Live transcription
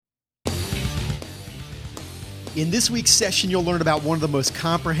In this week's session, you'll learn about one of the most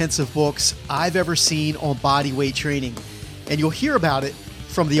comprehensive books I've ever seen on bodyweight training. And you'll hear about it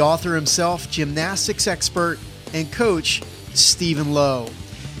from the author himself, gymnastics expert and coach, Stephen Lowe.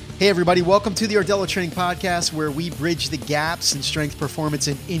 Hey everybody, welcome to the Ardella Training Podcast, where we bridge the gaps in strength, performance,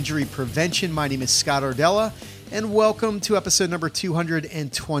 and injury prevention. My name is Scott Ardella, and welcome to episode number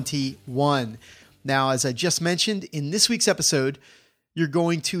 221. Now, as I just mentioned, in this week's episode, you're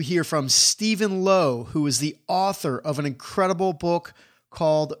going to hear from Stephen Lowe, who is the author of an incredible book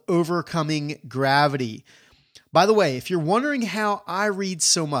called Overcoming Gravity. By the way, if you're wondering how I read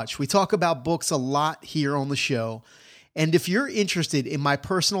so much, we talk about books a lot here on the show. And if you're interested in my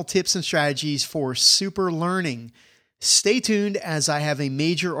personal tips and strategies for super learning, stay tuned as I have a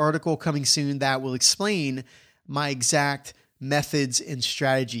major article coming soon that will explain my exact methods and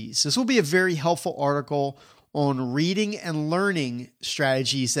strategies. This will be a very helpful article on reading and learning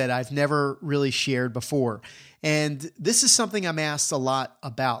strategies that I've never really shared before. And this is something I'm asked a lot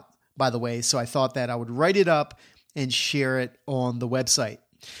about, by the way, so I thought that I would write it up and share it on the website.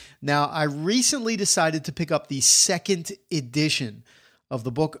 Now, I recently decided to pick up the second edition of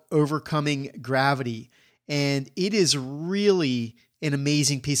the book Overcoming Gravity, and it is really an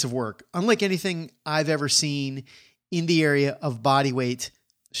amazing piece of work, unlike anything I've ever seen in the area of bodyweight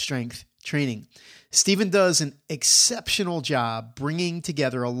strength training. Stephen does an exceptional job bringing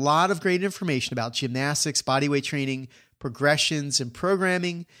together a lot of great information about gymnastics, bodyweight training, progressions and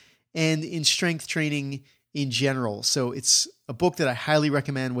programming, and in strength training in general. So it's a book that I highly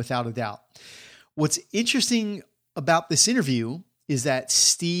recommend without a doubt. What's interesting about this interview is that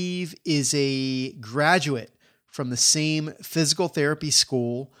Steve is a graduate from the same physical therapy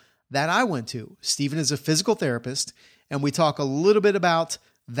school that I went to. Stephen is a physical therapist, and we talk a little bit about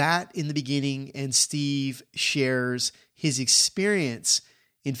that in the beginning, and Steve shares his experience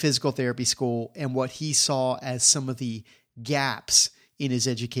in physical therapy school and what he saw as some of the gaps in his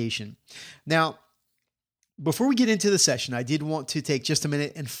education. Now, before we get into the session, I did want to take just a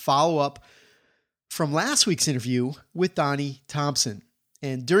minute and follow up from last week's interview with Donnie Thompson.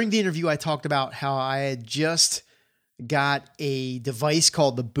 And during the interview, I talked about how I had just got a device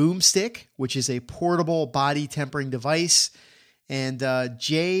called the Boom Stick, which is a portable body tempering device. And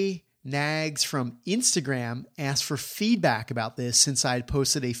Jay Nags from Instagram asked for feedback about this since I had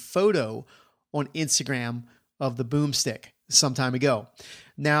posted a photo on Instagram of the Boom Stick some time ago.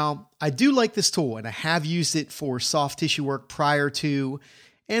 Now, I do like this tool, and I have used it for soft tissue work prior to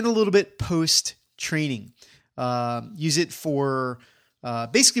and a little bit post-training. Use it for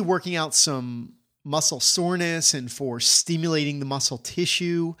basically working out some muscle soreness and for stimulating the muscle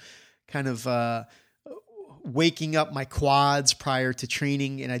tissue, kind of waking up my quads prior to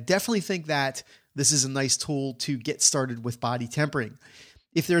training. And I definitely think that this is a nice tool to get started with body tempering.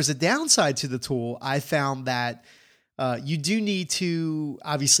 If there's a downside to the tool, I found that you do need to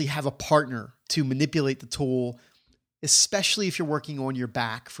obviously have a partner to manipulate the tool, especially if you're working on your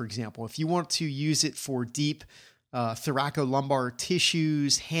back, for example. If you want to use it for deep thoracolumbar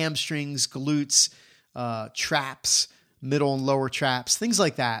tissues, hamstrings, glutes, traps, middle and lower traps, things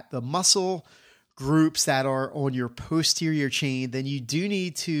like that, the muscle groups that are on your posterior chain, then you do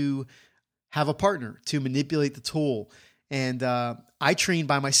need to have a partner to manipulate the tool. And I train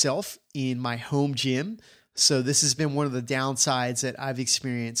by myself in my home gym. So this has been one of the downsides that I've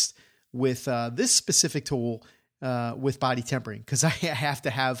experienced with this specific tool with body tempering, because I have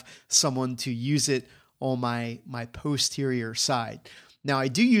to have someone to use it on my posterior side. Now, I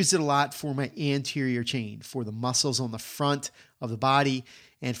do use it a lot for my anterior chain, for the muscles on the front of the body.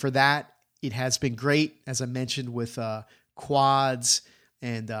 And for that, it has been great, as I mentioned, with quads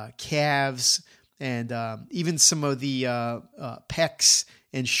and calves and even some of the pecs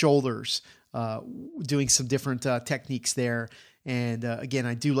and shoulders, doing some different techniques there. And again,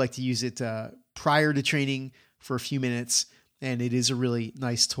 I do like to use it prior to training for a few minutes, and it is a really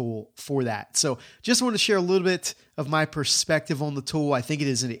nice tool for that. So just want to share a little bit of my perspective on the tool. I think it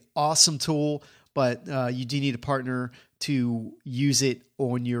is an awesome tool, but you do need a partner to use it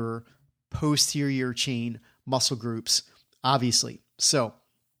on your posterior chain muscle groups, obviously. So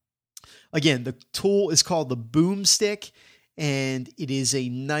again, the tool is called the Boom Stick, and it is a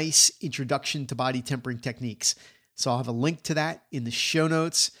nice introduction to body tempering techniques. So I'll have a link to that in the show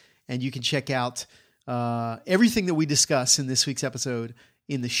notes, and you can check out everything that we discuss in this week's episode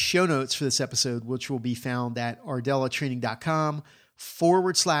in the show notes for this episode, which will be found at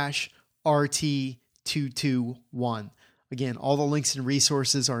ardellatraining.com/RT221. Again, all the links and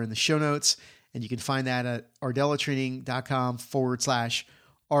resources are in the show notes, and you can find that at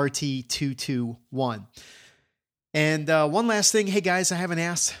ardellatraining.com/RT221. And one last thing. Hey, guys, I haven't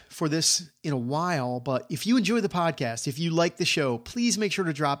asked for this in a while, but if you enjoy the podcast, if you like the show, please make sure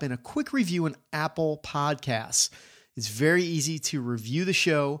to drop in a quick review on Apple Podcasts. It's very easy to review the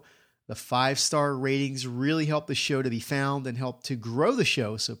show. The 5-star ratings really help the show to be found and help to grow the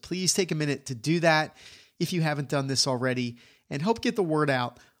show. So please take a minute to do that if you haven't done this already, and help get the word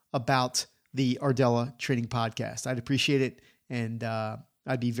out about the Ardella Training Podcast. I'd appreciate it, and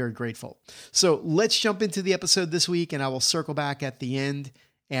I'd be very grateful. So let's jump into the episode this week, and I will circle back at the end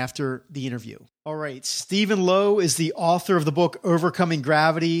after the interview. All right. Stephen Lowe is the author of the book, Overcoming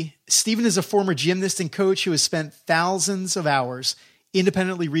Gravity. Stephen is a former gymnast and coach who has spent thousands of hours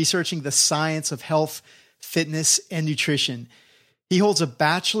independently researching the science of health, fitness, and nutrition. He holds a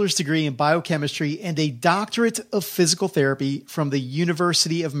bachelor's degree in biochemistry and a doctorate of physical therapy from the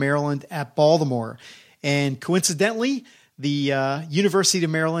University of Maryland at Baltimore. And coincidentally, the University of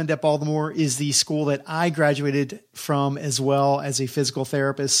Maryland at Baltimore is the school that I graduated from as well as a physical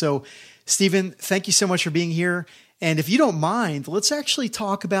therapist. So, Stephen, thank you so much for being here. And if you don't mind, let's actually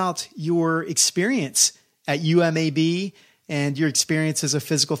talk about your experience at UMAB and your experience as a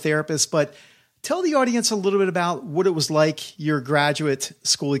physical therapist. But tell the audience a little bit about what it was like, your graduate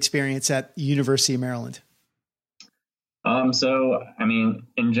school experience at University of Maryland. In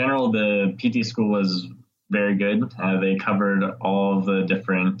general, the PT school was very good. They covered all of the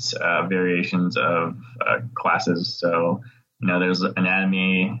different variations of classes. So, there's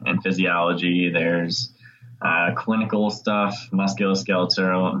anatomy and physiology. There's clinical stuff,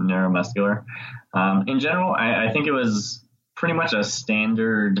 musculoskeletal, neuromuscular. In general, I think it was pretty much a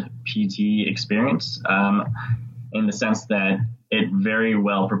standard PT experience in the sense that it very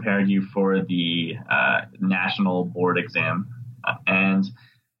well prepared you for the national board exam. And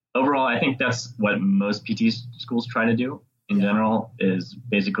overall, I think that's what most PT schools try to do in general, is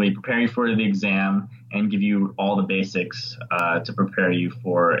basically prepare you for the exam and give you all the basics to prepare you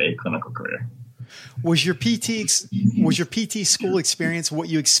for a clinical career. Was your PT school experience what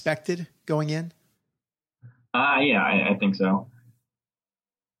you expected going in? I think so.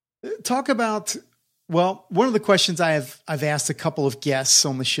 Talk about, one of the questions I've asked a couple of guests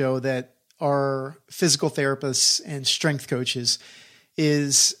on the show that are physical therapists and strength coaches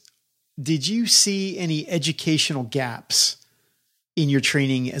is, did you see any educational gaps in your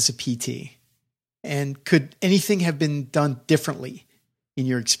training as a PT? And could anything have been done differently in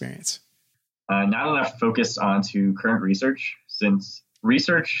your experience? Not enough focus onto current research, since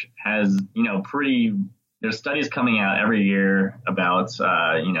research has, there's studies coming out every year about,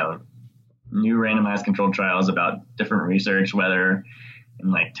 new randomized controlled trials about different research, whether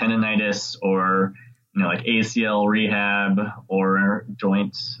in like tendonitis or, like ACL rehab or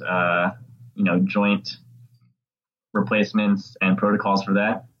joint replacements and protocols for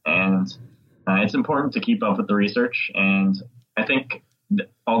that. And it's important to keep up with the research. And I think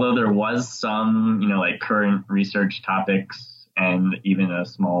although there was some, current research topics and even a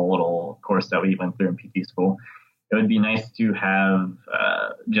small little course that we went through in PT school, it would be nice to have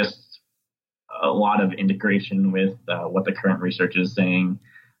just a lot of integration with what the current research is saying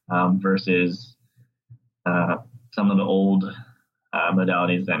versus some of the old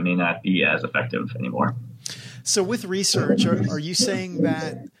modalities that may not be as effective anymore. So with research, are you saying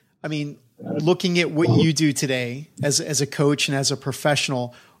that, looking at what you do today as a coach and as a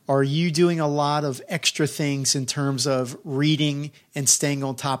professional, are you doing a lot of extra things in terms of reading and staying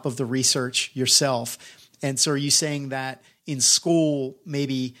on top of the research yourself? And so are you saying that in school,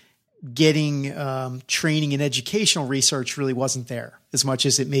 maybe getting training and educational research really wasn't there as much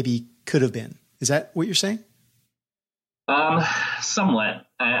as it maybe could have been? Is that what you're saying? Somewhat.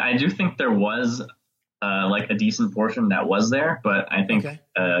 I do think there was a decent portion that was there, but I think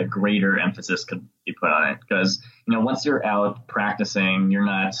a greater emphasis could be put on it because, once you're out practicing, you're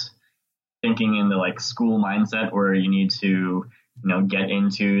not thinking in the school mindset where you need to, get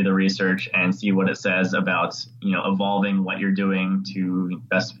into the research and see what it says about, evolving what you're doing to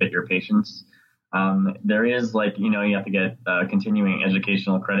best fit your patients. There is you have to get continuing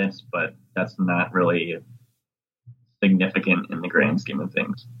educational credits, but that's not really significant in the grand scheme of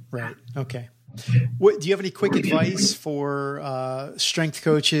things. Right. Okay. Do you have any quick advice for strength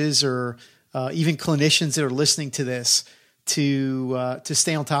coaches or even clinicians that are listening to this to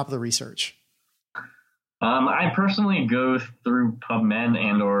stay on top of the research? I personally go through PubMed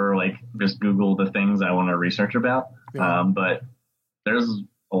and or just Google the things I want to research about. Yeah. But there's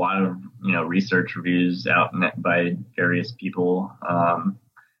a lot of research reviews out by various people.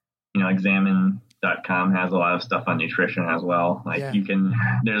 Examine.com has a lot of stuff on nutrition as well. You can,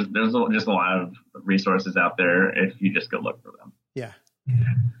 there's just a lot of resources out there if you just go look for them. Yeah.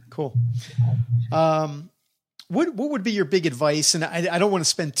 Cool. what would be your big advice? And I don't want to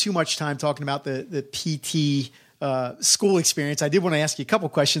spend too much time talking about the PT school experience. I did want to ask you a couple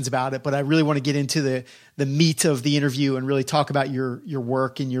questions about it, but I really want to get into the meat of the interview and really talk about your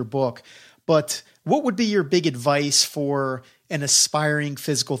work and your book. But what would be your big advice for an aspiring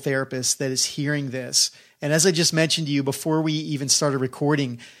physical therapist that is hearing this? And as I just mentioned to you before we even started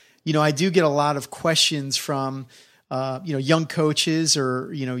recording, I do get a lot of questions from young coaches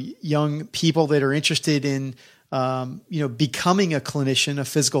or young people that are interested in becoming a clinician, a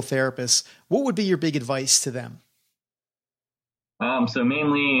physical therapist. What would be your big advice to them? So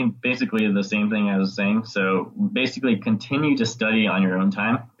mainly, basically the same thing I was saying. So basically continue to study on your own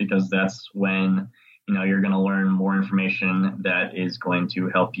time, because that's when, you're going to learn more information that is going to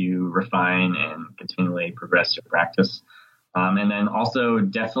help you refine and continually progress your practice. And then also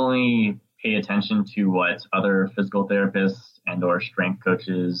definitely pay attention to what other physical therapists and or strength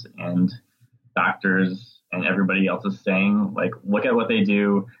coaches and doctors and everybody else is saying. Like, look at what they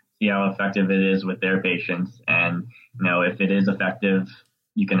do, see how effective it is with their patients. And, if it is effective,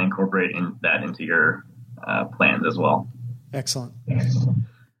 you can incorporate that into your plans as well. Excellent.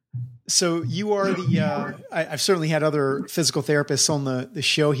 So you are I've certainly had other physical therapists on the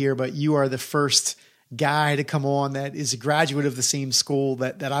show here, but you are the first guy to come on that is a graduate of the same school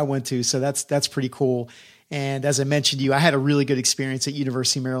that I went to. So that's pretty cool. And as I mentioned to you, I had a really good experience at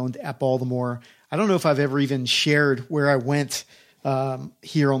University of Maryland at Baltimore. I don't know if I've ever even shared where I went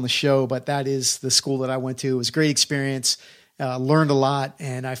here on the show, but that is the school that I went to. It was a great experience, learned a lot,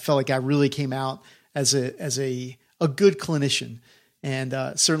 and I felt like I really came out as a good clinician.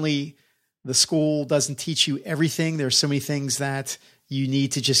 And certainly the school doesn't teach you everything. There's so many things that you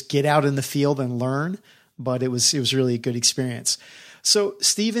need to just get out in the field and learn, but it was really a good experience. So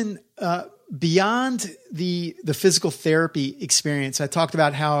Stephen, beyond the physical therapy experience, I talked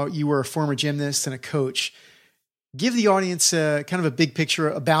about how you were a former gymnast and a coach. Give the audience kind of a big picture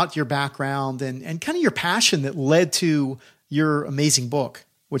about your background and kind of your passion that led to your amazing book,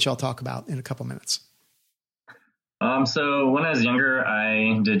 which I'll talk about in a couple minutes. So when I was younger,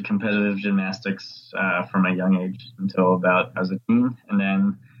 I did competitive gymnastics from a young age until about I was a teen. And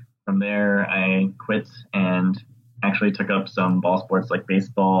then from there, I quit and actually took up some ball sports like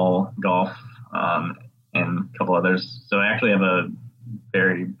baseball, golf, and a couple others. So I actually have a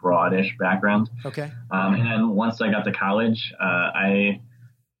very broadish background. Okay. And then once I got to college, I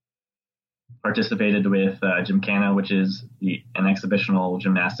participated with Gymkhana, which is an exhibitional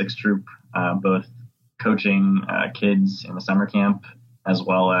gymnastics troupe, both coaching kids in the summer camp, as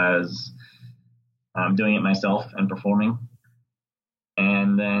well as doing it myself and performing.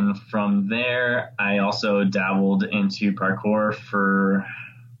 And then from there, I also dabbled into parkour for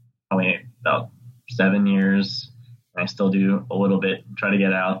probably about 7 years. I still do a little bit, try to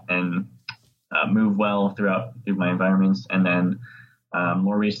get out and move well through my environments. And then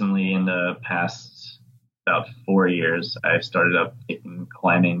more recently, in the past about 4 years, I've started up taking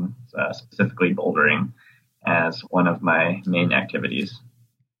climbing, specifically bouldering, as one of my main activities.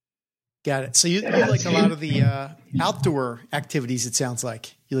 Got it. So you like a lot of the outdoor activities, it sounds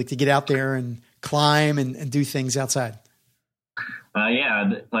like. You like to get out there and climb and do things outside.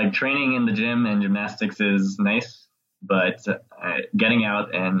 Like training in the gym and gymnastics is nice, but getting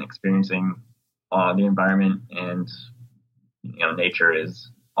out and experiencing the environment and nature is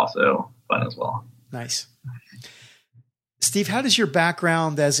also fun as well. Nice. Steve, how does your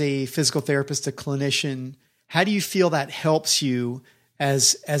background as a physical therapist, a clinician, how do you feel that helps you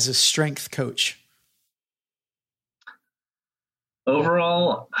as a strength coach?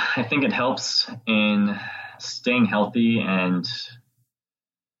 Overall, I think it helps in staying healthy and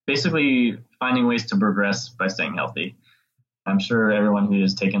basically finding ways to progress by staying healthy. I'm sure everyone who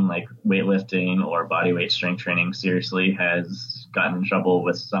has taken like weightlifting or bodyweight strength training seriously has gotten in trouble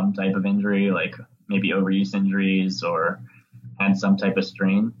with some type of injury, like maybe overuse injuries or had some type of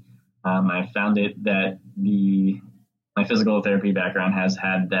strain. I found it that my physical therapy background has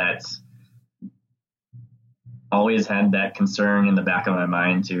always had that concern in the back of my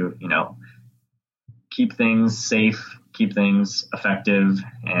mind to, keep things safe, keep things effective,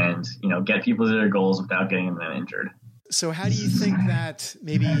 and, get people to their goals without getting them injured. So how do you think that,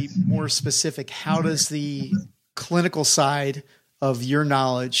 maybe more specific, how does the clinical side of your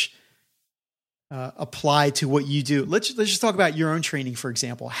knowledge apply to what you do? Let's just talk about your own training, for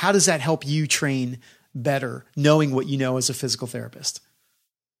example. How does that help you train better, knowing what you know as a physical therapist?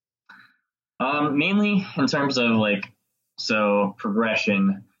 Mainly in terms of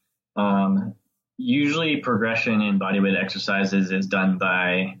progression. Usually progression in bodyweight exercises is done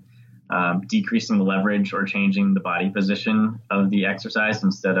by decreasing the leverage or changing the body position of the exercise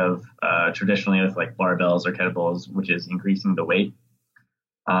instead of traditionally with like barbells or kettlebells, which is increasing the weight.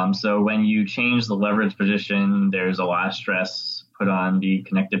 So when you change the leverage position, there's a lot of stress put on the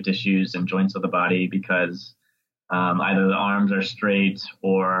connective tissues and joints of the body because either the arms are straight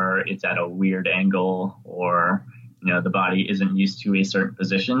or it's at a weird angle, or the body isn't used to a certain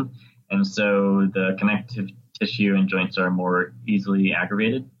position. And so the connective tissue and joints are more easily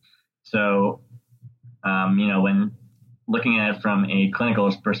aggravated. So, when looking at it from a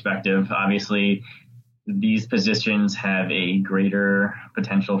clinical perspective, obviously these positions have a greater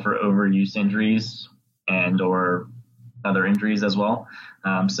potential for overuse injuries and or other injuries as well.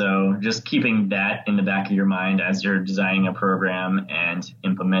 So just keeping that in the back of your mind as you're designing a program and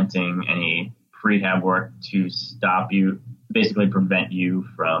implementing any prehab work to stop you, basically prevent you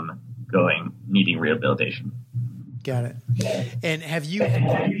from needing rehabilitation. Got it. And have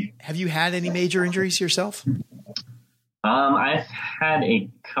you had any major injuries yourself? I've had a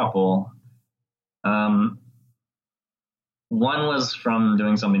couple. One was from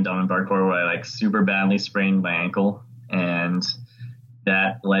doing something dumb in parkour where I super badly sprained my ankle, and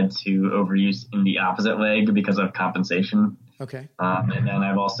that led to overuse in the opposite leg because of compensation. Okay. And then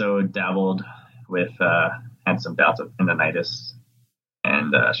I've also dabbled with, had some bouts of tendonitis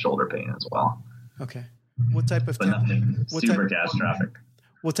and shoulder pain as well. Okay. What type of nothing super catastrophic.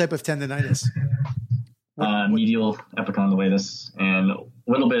 What type of tendonitis? Medial epicondylitis and a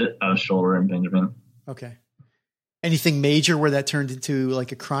little bit of shoulder impingement. Okay. Anything major where that turned into a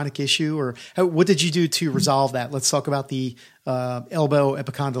chronic issue, or what did you do to resolve that? Let's talk about the elbow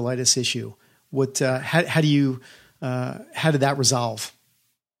epicondylitis issue. How did that resolve?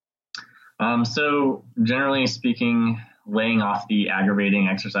 So generally speaking, laying off the aggravating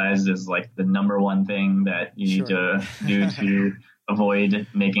exercise is the number one thing that you need to do to avoid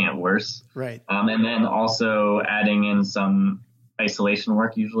making it worse. Right. And then also adding in some isolation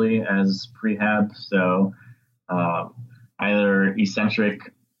work usually as prehab. So either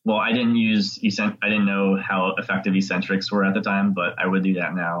eccentric. Well, I didn't know how effective eccentrics were at the time, but I would do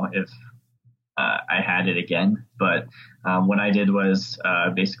that now if I had it again. But what I did was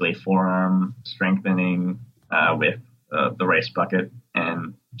basically forearm strengthening with the race bucket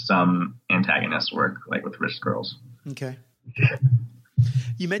and some antagonist work, with wrist curls. Okay.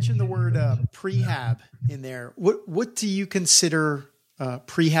 You mentioned the word prehab in there. What do you consider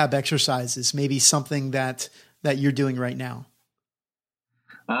prehab exercises? Maybe something that you're doing right now.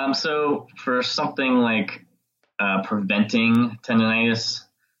 So for something like preventing tendonitis,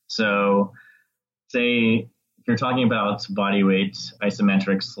 so say if you're talking about body weight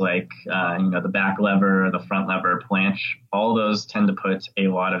isometrics, the back lever, the front lever, planche, all those tend to put a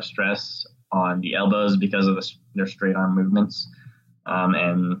lot of stress on the elbows because of their straight arm movements.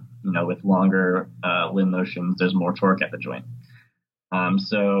 And with longer limb motions, there's more torque at the joint.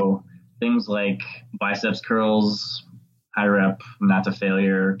 So things like biceps curls, high rep, not to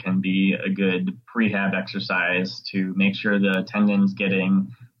failure can be a good prehab exercise to make sure the tendon's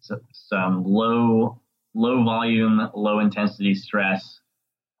getting some low volume, low intensity stress,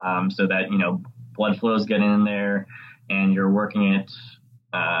 so that, blood flows get in there and you're working it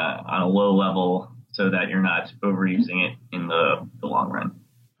on a low level so that you're not overusing it in the long run.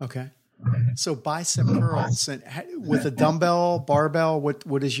 Okay. So bicep curls and with a dumbbell, barbell,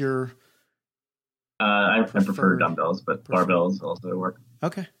 what is your? I prefer dumbbells, but barbells also work.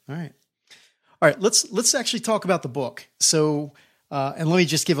 Okay. All right. Let's actually talk about the book. So, and let me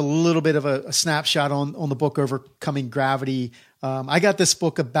just give a little bit of a snapshot on the book, Overcoming Gravity. I got this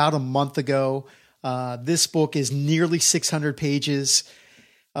book about a month ago. This book is nearly 600 pages.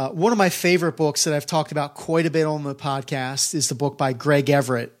 One of my favorite books that I've talked about quite a bit on the podcast is the book by Greg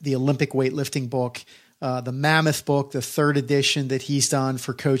Everett, the Olympic weightlifting book, the Mammoth book, the third edition that he's done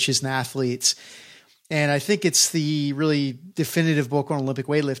for coaches and athletes. And I think it's the really definitive book on Olympic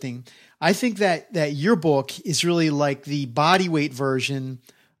weightlifting. I think that your book is really like the body weight version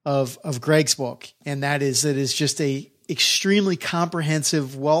of Greg's book. And that is just a extremely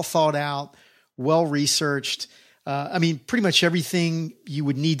comprehensive, well thought out, well researched. Pretty much everything you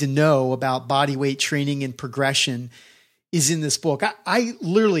would need to know about body weight training and progression is in this book. I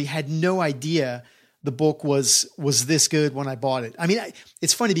literally had no idea the book was this good when I bought it.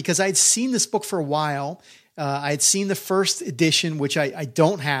 It's funny because I had seen this book for a while. I had seen the first edition, which I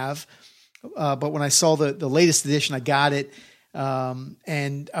don't have, but when I saw the latest edition, I got it,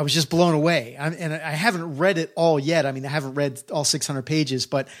 and I was just blown away. And I haven't read it all yet. I haven't read all 600 pages,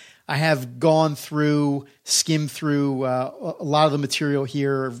 but I have skimmed through a lot of the material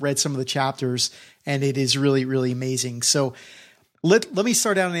here, read some of the chapters, and it is really, really amazing. So Let me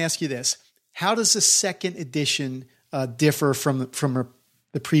start out and ask you this. How does the second edition differ from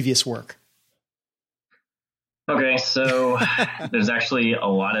the previous work? Okay, so there's actually a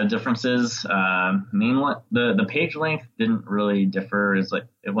lot of differences. The page length didn't really differ.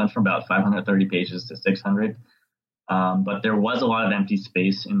 It went from about 530 pages to 600. But there was a lot of empty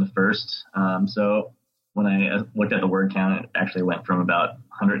space in the first. So when I looked at the word count, it actually went from about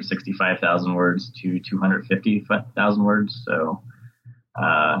 165,000 words to 250,000 words. So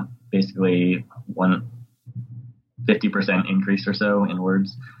basically 50% increase or so in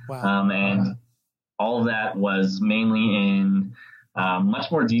words. Wow. And all of that was mainly in much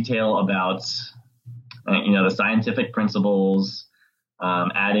more detail about, the scientific principles,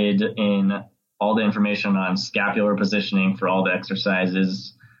 added in all the information on scapular positioning for all the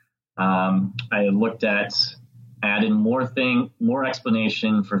exercises. I added more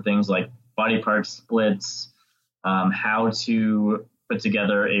explanation for things like body part splits, how to put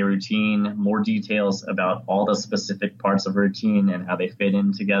together a routine, more details about all the specific parts of a routine and how they fit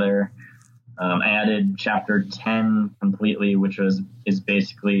in together. I added chapter 10 completely, which is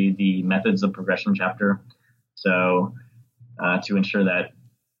basically the methods of progression chapter. So to ensure that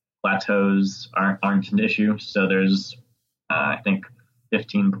plateaus aren't an issue. So there's, I think,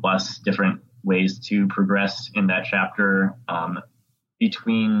 15 plus different ways to progress in that chapter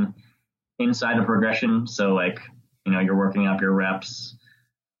between inside of progression. So you're working up your reps,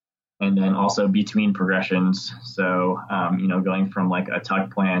 and then also between progressions. So, going from like a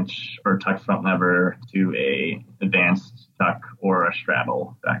tuck planche or tuck front lever to a advanced tuck or a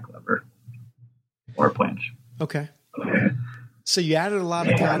straddle back lever or planche. Okay. So you added a lot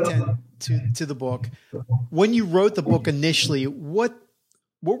of content to the book. When you wrote the book initially, what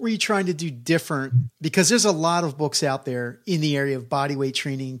were you trying to do different? Because there's a lot of books out there in the area of bodyweight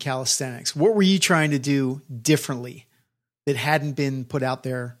training and calisthenics. What were you trying to do differently that hadn't been put out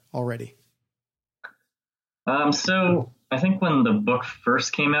there already? So I think when the book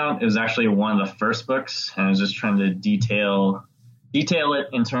first came out, it was actually one of the first books, and I was just trying to detail it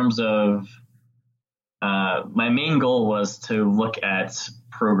in terms of my main goal was to look at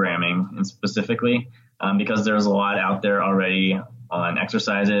programming, and specifically because there's a lot out there already on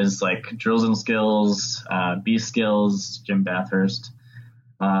exercises like drills and skills, B skills, Jim Bathurst.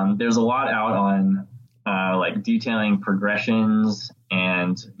 There's a lot out on detailing progressions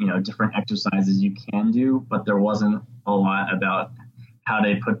and different exercises you can do, but there wasn't a lot about how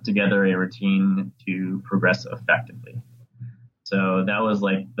they put together a routine to progress effectively. So that was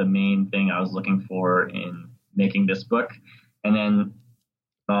the main thing I was looking for in making this book. And then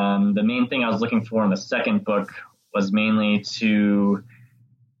the main thing I was looking for in the second book was mainly to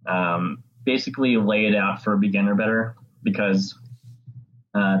basically lay it out for a beginner better, because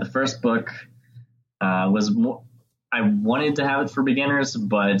the first book was more, I wanted to have it for beginners,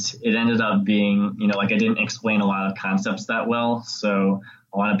 but it ended up being, I didn't explain a lot of concepts that well. So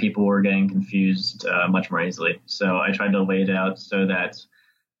a lot of people were getting confused much more easily. So I tried to lay it out so that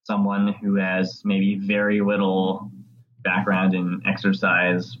someone who has maybe very little background in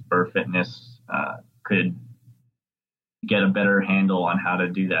exercise or fitness could get a better handle on how to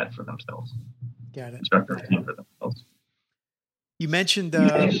do that for themselves. Got it. Construct a routine for themselves. You mentioned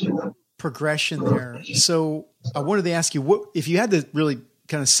progression there. So I wanted to ask you, what if you had to really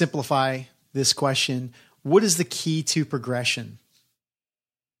kind of simplify this question, what is the key to progression?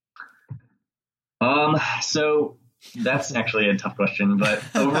 So that's actually a tough question, but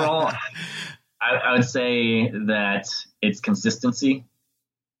overall, I would say that it's consistency.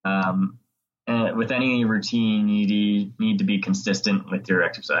 And with any routine, you need to be consistent with your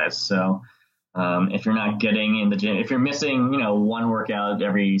exercise. So if you're not getting in the gym, if you're missing, one workout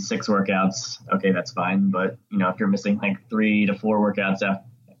every 6 workouts, okay, that's fine. But, if you're missing 3 to 4 workouts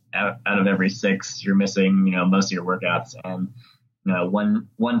out of every 6, you're missing, most of your workouts. And,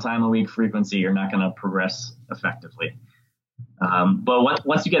 one time a week frequency, you're not going to progress effectively. But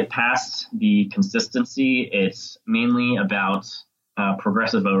once you get past the consistency, it's mainly about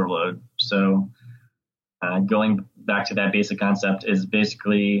progressive overload. So going back to that basic concept is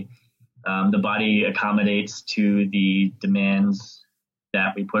basically the body accommodates to the demands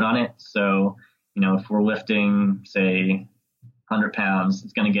that we put on it. So, if we're lifting, say, 100 pounds,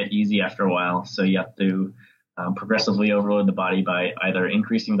 it's going to get easy after a while. So you have to progressively overload the body by either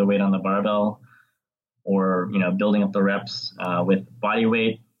increasing the weight on the barbell or, building up the reps with body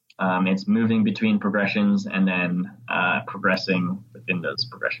weight. It's moving between progressions and then progressing within those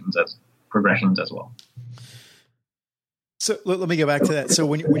progressions as well. So let me go back to that. So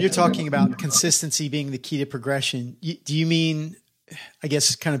when you're talking about consistency being the key to progression, do you mean, I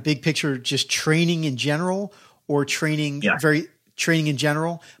guess, kind of big picture, just training in general, or training training in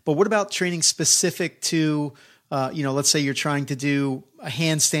general, but what about training specific to, let's say you're trying to do a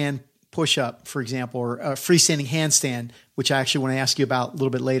handstand push-up, for example, or a freestanding handstand, which I actually want to ask you about a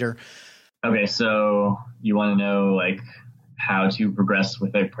little bit later. Okay, so you want to know like how to progress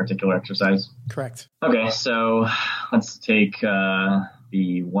with a particular exercise? Correct. Okay, so let's take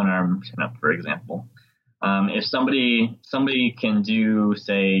the one-arm chin-up, for example. If somebody can do,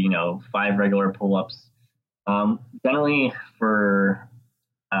 say, 5 regular pull-ups, generally for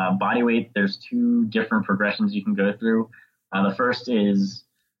body weight, there's 2 different progressions you can go through. The first is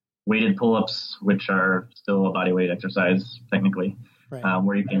weighted pull-ups, which are still a body weight exercise, technically, right.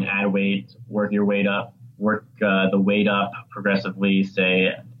 Where you can add weight, work your weight up, work the weight up progressively,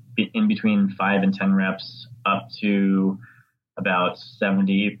 say, in between 5 and 10 reps, up to about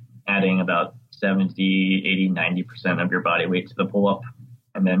 70, adding about 70, 80, 90% of your body weight to the pull-up,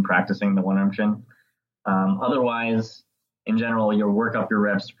 and then practicing the one-arm chin. Otherwise, in general, you'll work up your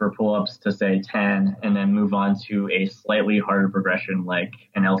reps for pull-ups to, say, 10, and then move on to a slightly harder progression like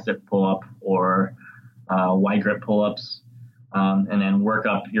an L-sit pull-up or wide grip pull-ups, and then work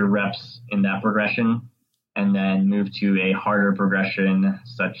up your reps in that progression, and then move to a harder progression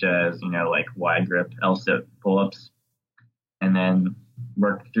such as, like wide grip L-sit pull-ups, and then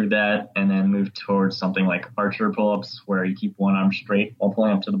work through that, and then move towards something like archer pull-ups where you keep one arm straight while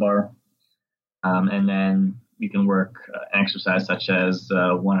pulling up to the bar. And then you can work an exercise such as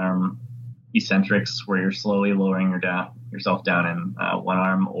one arm eccentrics where you're slowly lowering yourself down in one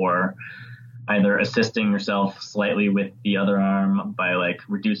arm, or either assisting yourself slightly with the other arm by like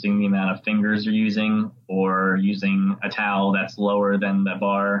reducing the amount of fingers you're using, or using a towel that's lower than the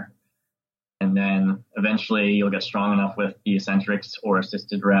bar. And then eventually you'll get strong enough with the eccentrics or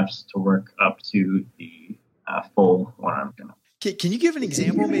assisted reps to work up to the full one arm. Can you give an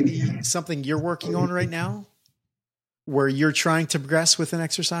example, maybe something you're working on right now where you're trying to progress with an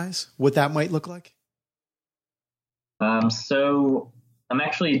exercise, what that might look like? So I'm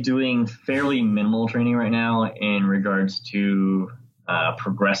actually doing fairly minimal training right now in regards to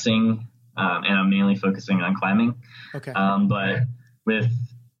progressing, and I'm mainly focusing on climbing. Okay. But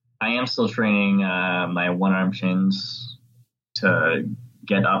I am still training my one arm chins to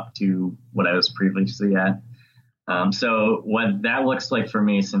get up to what I was previously at. So what that looks like for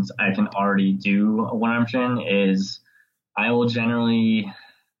me, since I can already do a one arm chin, is I will generally,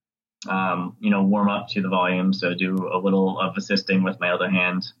 warm up to the volume. So do a little of assisting with my other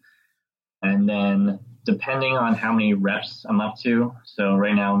hand. And then depending on how many reps I'm up to. So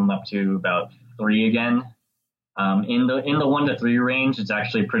right now I'm up to about 3 again. In the 1 to 3 range, it's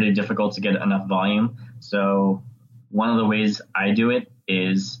actually pretty difficult to get enough volume. So one of the ways I do it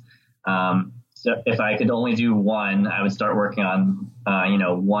is, so if I could only do 1, I would start working on,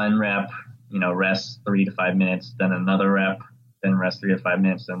 1 rep, rest 3 to 5 minutes, then another rep, then rest 3 to 5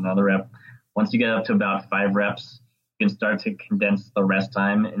 minutes, then another rep. Once you get up to about 5 reps, you can start to condense the rest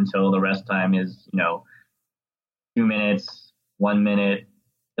time until the rest time is, 2 minutes, 1 minute,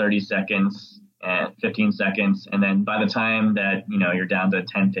 30 seconds, and 15 seconds. And then by the time that, you're down to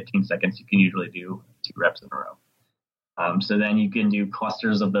 10, 15 seconds, you can usually do 2 reps in a row. So then you can do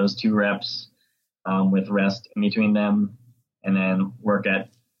clusters of those 2 reps with rest in between them, and then work at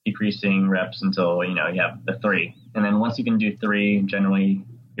decreasing reps until, you have the 3. And then once you can do 3, generally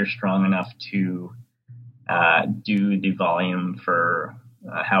you're strong enough to do the volume for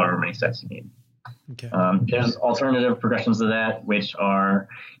however many sets you need. Okay. There's alternative progressions to that, which are,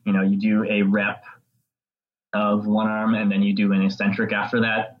 you do a rep of one arm and then you do an eccentric after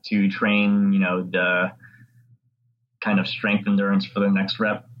that to train, the kind of strength endurance for the next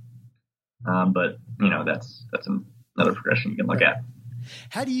rep. But that's another progression you can look at.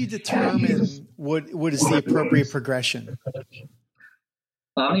 How do you determine what is the appropriate progression?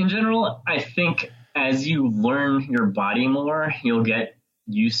 In general, I think as you learn your body more, you'll get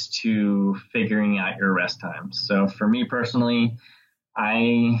used to figuring out your rest time. So for me personally,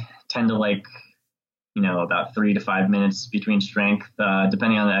 I tend to like, about 3 to 5 minutes between strength,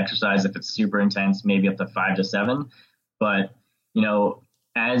 depending on the exercise. If it's super intense, maybe up to 5 to 7. But,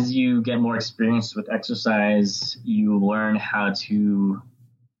 as you get more experience with exercise, you learn how to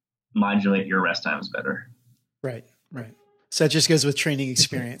modulate your rest times better. Right. So it just goes with training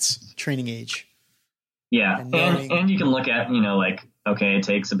experience, training age. Yeah. And you can look at, okay, it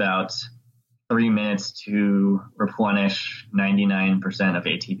takes about 3 minutes to replenish 99% of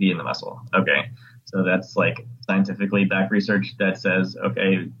ATP in the muscle. Okay. So that's like scientifically backed research that says,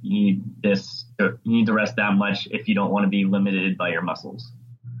 okay, you need to rest that much if you don't want to be limited by your muscles.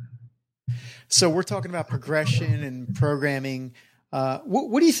 So we're talking about progression and programming.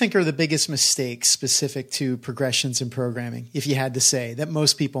 What do you think are the biggest mistakes specific to progressions in programming, if you had to say, that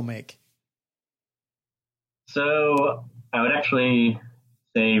most people make? So I would actually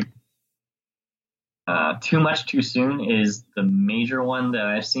say too much too soon is the major one that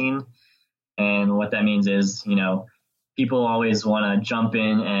I've seen. And what that means is, people always want to jump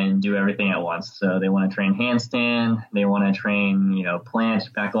in and do everything at once. So they want to train handstand, they want to train,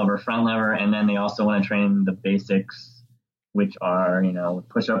 planche, back lever, front lever, and then they also want to train the basics, which are,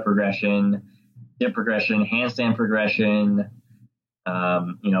 push-up progression, dip progression, handstand progression,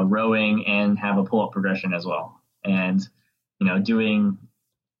 rowing, and have a pull-up progression as well. And, doing,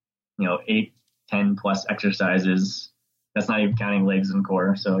 8, 10 plus exercises, that's not even counting legs and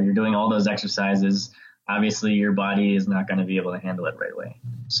core. So you're doing all those exercises. Obviously, your body is not going to be able to handle it right away.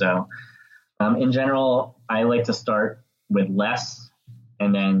 So in general, I like to start with less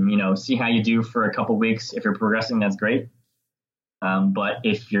and then, see how you do for a couple weeks. If you're progressing, that's great. But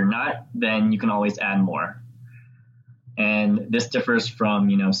if you're not, then you can always add more. And this differs from,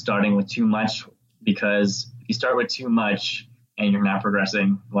 starting with too much, because if you start with too much and you're not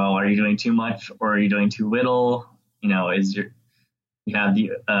progressing, well, are you doing too much or are you doing too little? You have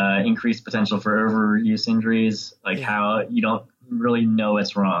the increased potential for overuse injuries, how you don't really know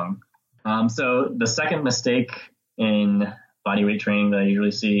what's wrong. So the second mistake in bodyweight training that I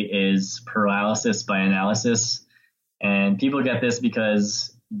usually see is paralysis by analysis. And people get this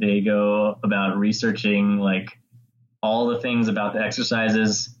because they go about researching all the things about the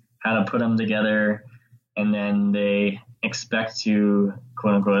exercises, how to put them together, and then they expect to,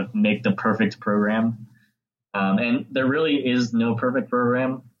 quote unquote, make the perfect program. And there really is no perfect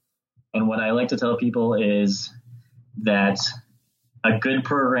program. And what I like to tell people is that a good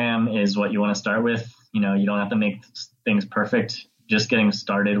program is what you want to start with. You don't have to make things perfect. Just getting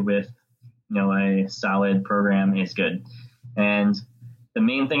started with, a solid program is good. And the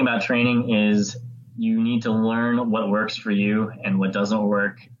main thing about training is you need to learn what works for you and what doesn't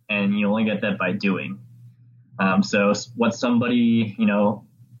work. And you only get that by doing. So what somebody,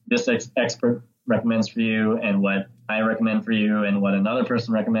 this expert recommends for you and what I recommend for you and what another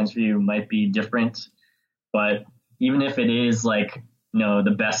person recommends for you might be different. But even if it is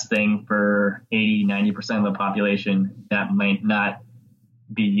the best thing for 80, 90% of the population, that might not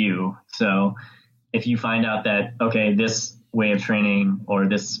be you. So if you find out that, okay, this way of training or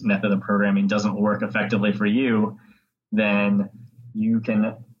this method of programming doesn't work effectively for you, then you can,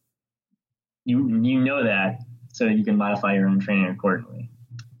 that, so you can modify your own training accordingly.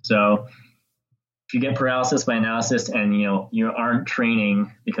 So if you get paralysis by analysis and you aren't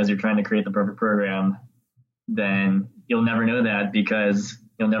training because you're trying to create the perfect program, then you'll never know that, because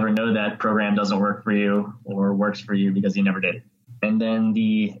you'll never know that program doesn't work for you or works for you because you never did it. And then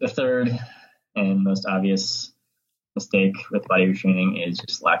the third and most obvious mistake with bodyweight training is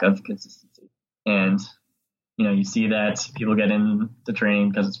just lack of consistency. And you see that people get into training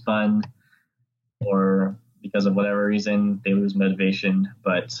because it's fun or because of whatever reason they lose motivation,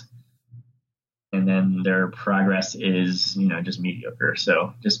 and then their progress is, just mediocre.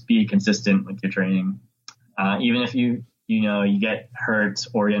 So just be consistent with your training. Even if you get hurt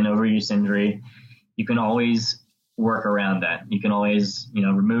or an overuse injury, you can always work around that. You can always,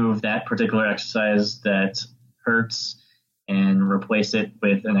 remove that particular exercise that hurts and replace it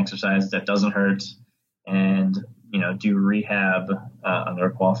with an exercise that doesn't hurt, and, do rehab under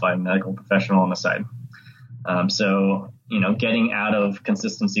a qualified medical professional on the side. So, getting out of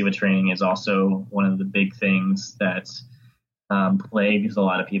consistency with training is also one of the big things that plagues a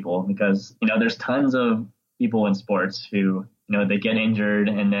lot of people, because, there's tons of people in sports who, they get injured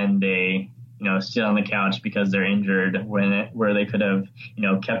and then they, sit on the couch because they're injured where they could have,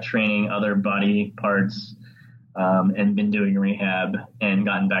 kept training other body parts and been doing rehab and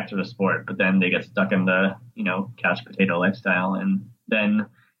gotten back to the sport. But then they get stuck in the, couch potato lifestyle. And then a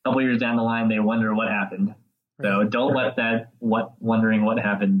couple years down the line, they wonder what happened. So don't let that wondering what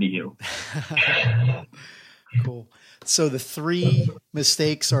happened be you. Cool. So the three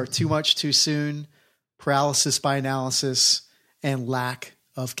mistakes are too much too soon, paralysis by analysis, and lack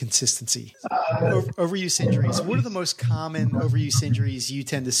of consistency. Overuse injuries. What are the most common overuse injuries you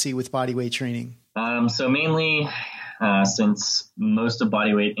tend to see with bodyweight training? So mainly, since most of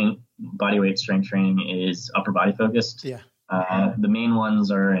bodyweight strength training is upper body focused, the main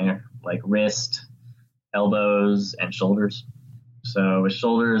ones are wrist, elbows, and shoulders. So with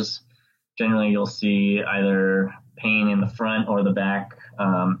shoulders, generally you'll see either pain in the front or the back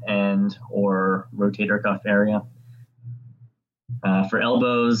end or rotator cuff area. For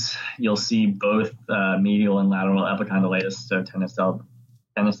elbows, you'll see both medial and lateral epicondylitis, so tennis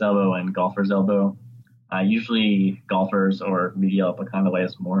elbow and golfer's elbow. Usually golfers or medial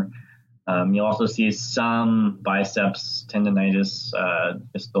epicondylitis more. You'll also see some biceps tendonitis,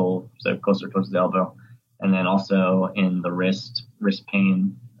 distal, so closer towards the elbow, and then also in the wrist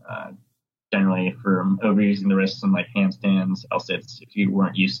pain, generally from overusing the wrists and like handstands, L-sits, if you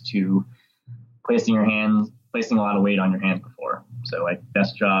weren't used to placing a lot of weight on your hands before. So like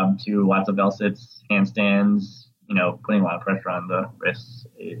best job to lots of L-sits, handstands, putting a lot of pressure on the wrists,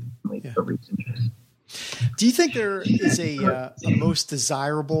 it leads to overuse injuries. Do you think there is a most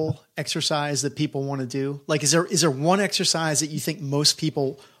desirable exercise that people want to do? Like, is there one exercise that you think most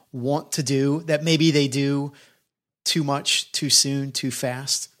people want to do that maybe they do too much, too soon, too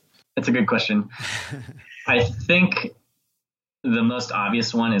fast? That's a good question. I think the most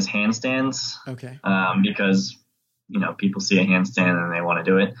obvious one is handstands. Okay. Because, people see a handstand and they want to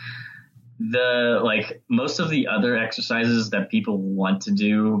do it. Most of the other exercises that people want to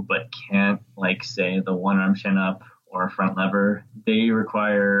do but can't, like say the one arm chin up or front lever, they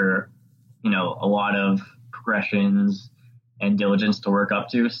require, a lot of progressions and diligence to work up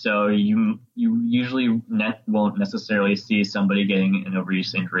to. So you usually won't necessarily see somebody getting an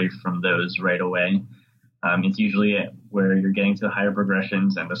overuse injury from those right away. It's usually where you're getting to the higher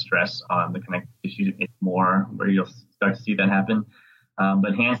progressions and the stress on the connective tissue is more where you'll start to see that happen.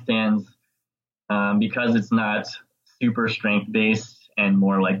 But handstands, because it's not super strength based and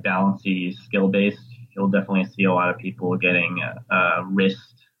more like balancey skill based, you'll definitely see a lot of people getting wrist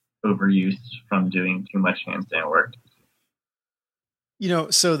overuse from doing too much handstand work.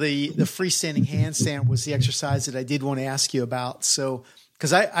 So the freestanding handstand was the exercise that I did want to ask you about. So,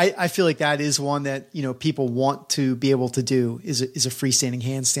 because I feel like that is one that, people want to be able to do is a freestanding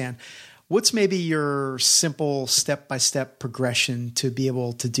handstand. What's maybe your simple step-by-step progression to be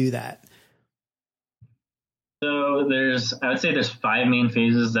able to do that? So I would say there's 5 main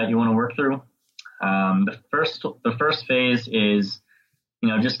phases that you want to work through. The first phase is,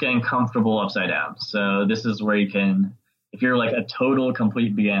 just getting comfortable upside down. So this is where you can, if you're like a total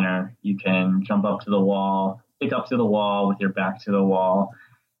complete beginner, you can jump up to the wall, pick up to the wall with your back to the wall,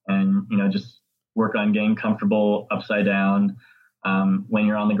 and, just work on getting comfortable upside down. When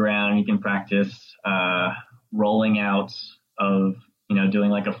you're on the ground, you can practice rolling out of, doing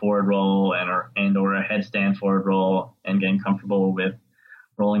like a forward roll and or a headstand forward roll and getting comfortable with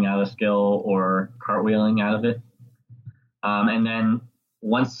rolling out a skill or cartwheeling out of it. And then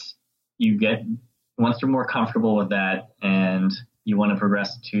once you're more comfortable with that and you want to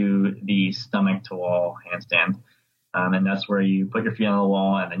progress to the stomach to wall handstand, and that's where you put your feet on the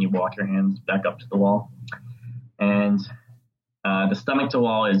wall and then you walk your hands back up to the wall. And the stomach to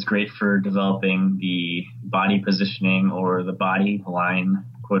wall is great for developing the body positioning or the body line,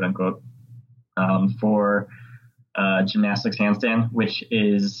 quote unquote, for gymnastics handstand, which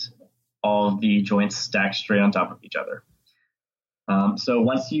is all of the joints stacked straight on top of each other. So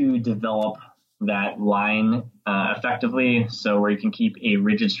once you develop that line effectively, so where you can keep a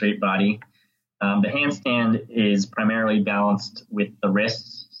rigid straight body, the handstand is primarily balanced with the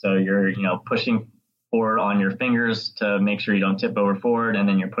wrists. So you're, pushing forward on your fingers to make sure you don't tip over forward, and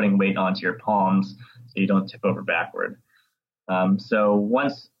then you're putting weight onto your palms so you don't tip over backward. So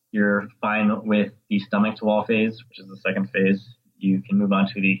once you're fine with the stomach to wall phase, which is the second phase, you can move on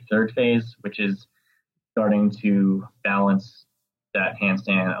to the third phase, which is starting to balance that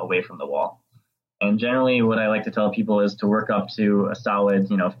handstand away from the wall. And generally what I like to tell people is to work up to a solid,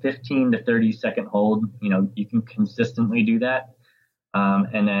 15 to 30 second hold. You can consistently do that.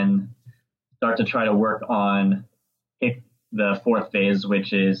 And then start to try to work on the fourth phase,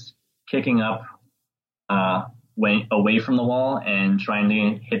 which is kicking up away from the wall and trying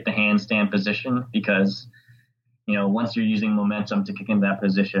to hit the handstand position, because, once you're using momentum to kick into that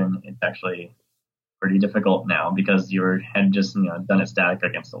position, it's actually pretty difficult now because your head just, done it static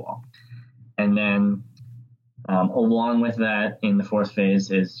against the wall. And then along with that, in the fourth phase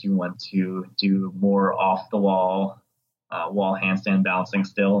is you want to do more off the wall handstand balancing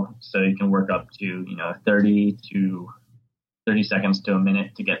still. So you can work up to, 30 seconds to a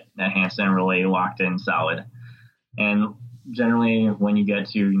minute to get that handstand really locked in solid. And generally when you get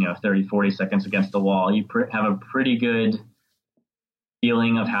to, 30, 40 seconds against the wall, you have a pretty good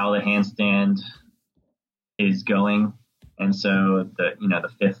feeling of how the handstand is going. And so the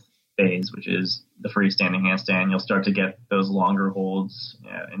fifth phase, which is the freestanding handstand, you'll start to get those longer holds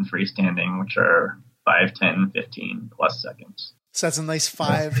in freestanding, which are 5, 10, 15 plus seconds. So that's a nice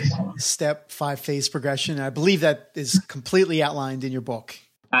 5-step, 5-phase progression. I believe that is completely outlined in your book.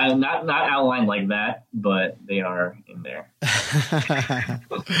 Not outlined like that, but they are in there.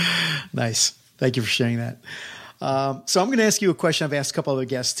 Nice. Thank you for sharing that. So I'm going to ask you a question I've asked a couple other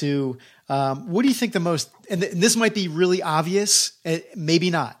guests too. What do you think the most, and this might be really obvious,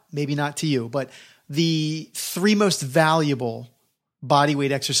 maybe not to you, but the 3 most valuable body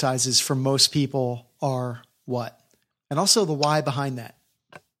weight exercises for most people are what? And also the why behind that.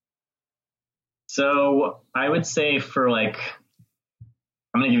 So I would say for I'm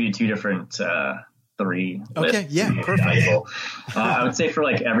going to give you 2 different 3 lists. Okay, yeah, perfect. I would say for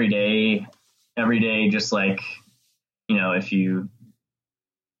every day, just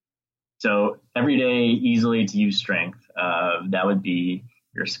so every day easily to use strength, that would be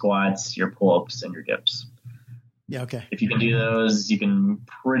your squats, your pull-ups, and your dips. Yeah, okay. If you can do those, you can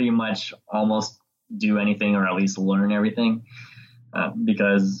pretty much almost do anything, or at least learn everything,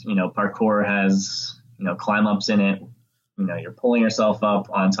 because parkour has climb ups in it. You're pulling yourself up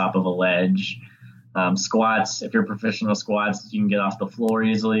on top of a ledge. Squats, if you're proficient with squats, you can get off the floor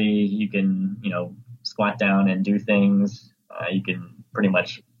easily. You can squat down and do things.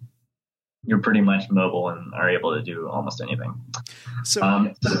 You're pretty much mobile and are able to do almost anything. So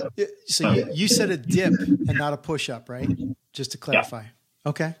you said a dip and not a push-up, right? Just to clarify. Yeah.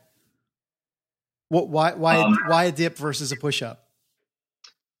 Okay. Why a dip versus a push-up?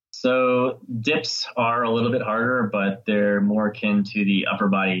 So dips are a little bit harder, but they're more akin to the upper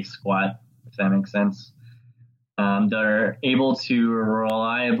body squat, if that makes sense. They're able to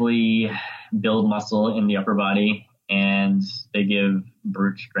reliably build muscle in the upper body, and they give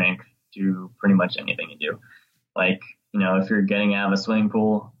brute strength to pretty much anything you do. If you're getting out of a swimming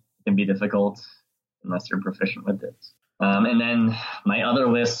pool, it can be difficult unless you're proficient with it. And then my other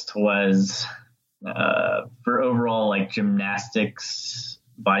list was for overall gymnastics,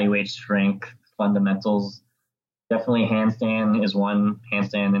 bodyweight strength, fundamentals. Definitely handstand is one,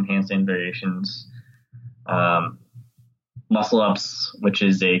 handstand and handstand variations. Muscle ups, which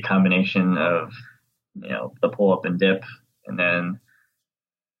is a combination of the pull up and dip. And then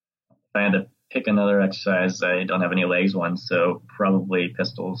if I had to pick another exercise, I don't have any legs one, so probably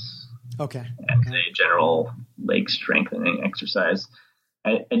pistols. Okay. As a general leg strengthening exercise.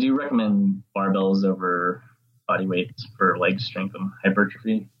 I do recommend barbells over body weight for leg strength and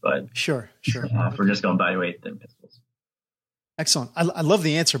hypertrophy, but sure. If we're just going body weight, then pistols. Excellent. I love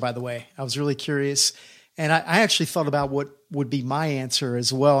the answer, by the way. I was really curious, and I actually thought about what would be my answer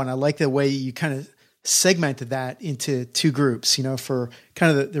as well, and I like the way you kind of segmented that into 2 groups, for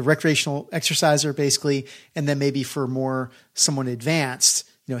kind of the recreational exerciser basically, and then maybe for more someone advanced,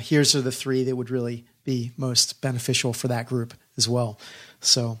 here's are the 3 that would really be most beneficial for that group as well.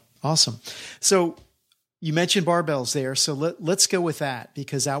 So awesome. So you mentioned barbells there. So let's go with that,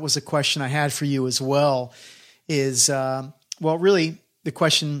 because that was a question I had for you as well is, really the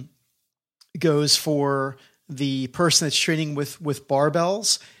question goes for the person that's training with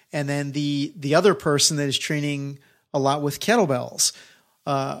barbells, and then the other person that is training a lot with kettlebells.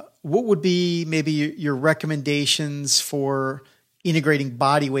 What would be maybe your recommendations for integrating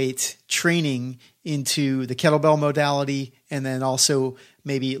body weight training into the kettlebell modality? And then also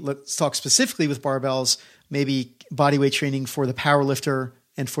maybe let's talk specifically with barbells, maybe body weight training for the power lifter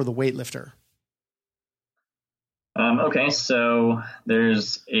and for the weightlifter. Okay, so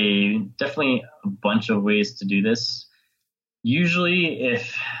there's definitely a bunch of ways to do this. Usually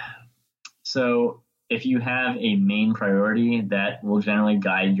if you have a main priority, that will generally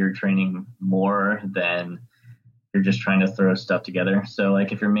guide your training more than you're just trying to throw stuff together. So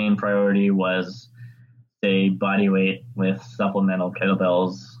if your main priority was, say, body weight with supplemental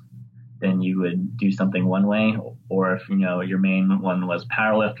kettlebells, then you would do something one way. Or if, your main one was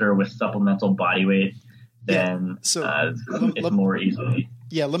powerlifter with supplemental body weight, then it's more easily.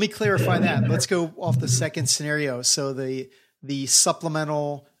 Yeah, let me clarify that. Let's go off the second scenario. So the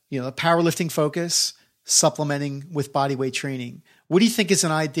supplemental, the powerlifting focus, supplementing with body weight training. What do you think is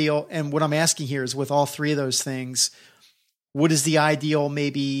an ideal? And what I'm asking here is, with all 3 of those things, what is the ideal,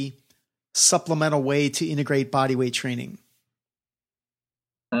 maybe supplemental way to integrate body weight training?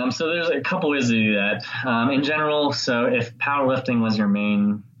 So there's a couple ways to do that. In general, so if powerlifting was your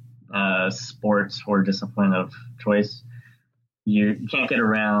main sport or discipline of choice, you can't get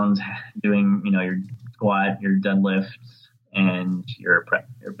around doing, your squat, your deadlift, and your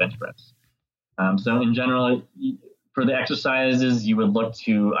bench press. So in general, for the exercises, you would look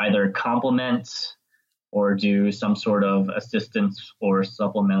to either complement or do some sort of assistance or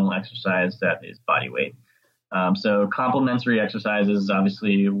supplemental exercise that is body weight. So complementary exercises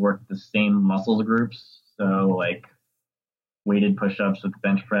obviously work the same muscle groups. So weighted push-ups with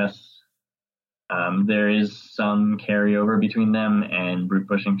bench press. There is some carryover between them and brute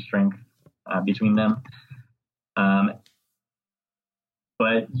pushing strength between them.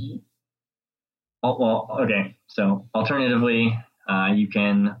 But Well, okay. So alternatively, you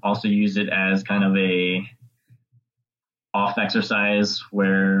can also use it as kind of a off exercise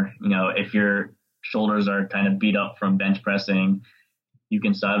where, if your shoulders are kind of beat up from bench pressing, you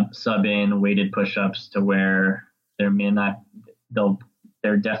can sub in weighted push-ups to where they're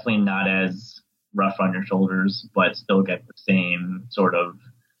definitely not as rough on your shoulders, but still get the same sort of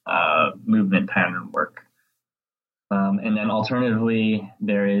movement pattern work. And then alternatively,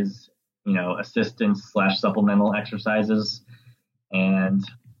 there is, assistance / supplemental exercises. And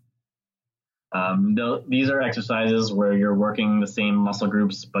these are exercises where you're working the same muscle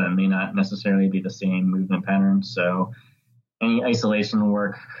groups, but it may not necessarily be the same movement pattern. So any isolation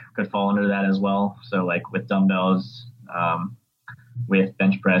work could fall under that as well. So like with dumbbells, with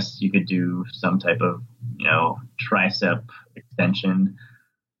bench press, you could do some type of, tricep extension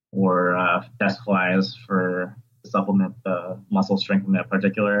or chest flies to supplement the muscle strength in that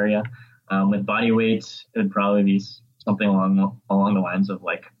particular area. With body weight, it would probably be something along the lines of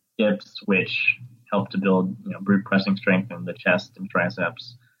like dips, which help to build, brute pressing strength in the chest and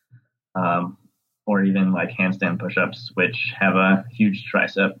triceps, or even like handstand push-ups, which have a huge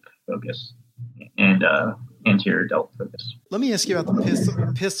tricep focus and anterior delt focus. Let me ask you about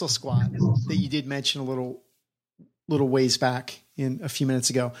the pistol squat that you did mention a little ways back in a few minutes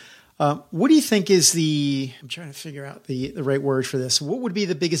ago. What do you think is I'm trying to figure out the right word for this. What would be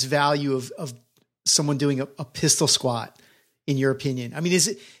the biggest value of someone doing a pistol squat, in your opinion? I mean,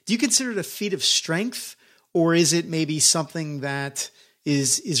 do you consider it a feat of strength, or is it maybe something that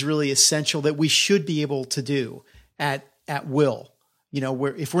is really essential that we should be able to do at will?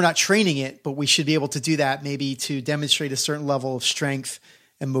 Where if we're not training it, but we should be able to do that maybe to demonstrate a certain level of strength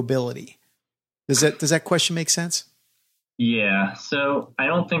and mobility. Does that question make sense? Yeah. So I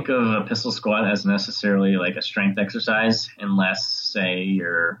don't think of a pistol squat as necessarily like a strength exercise unless, say,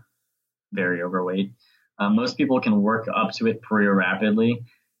 you're very overweight. Most people can work up to it pretty rapidly.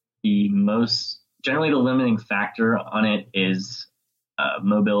 Generally the limiting factor on it is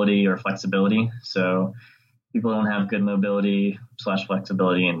mobility or flexibility. So people don't have good mobility /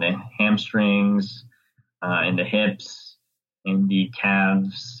 flexibility in the hamstrings, in the hips, in the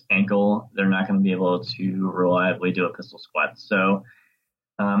calves, ankle. They're not going to be able to reliably do a pistol squat. So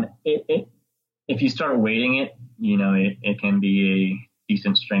if you start weighting it, it can be a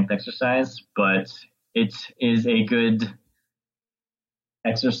decent strength exercise, but it is a good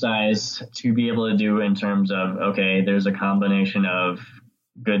exercise to be able to do in terms of, okay, there's a combination of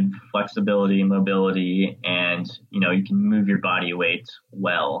good flexibility, mobility, and, you can move your body weight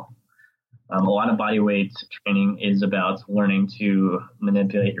well. A lot of body weight training is about learning to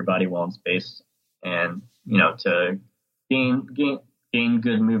manipulate your body well in space and, to gain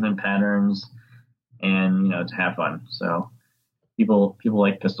good movement patterns and, to have fun. So people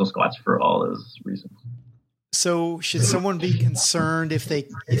like pistol squats for all those reasons. So should someone be concerned if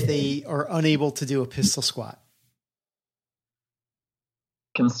they are unable to do a pistol squat?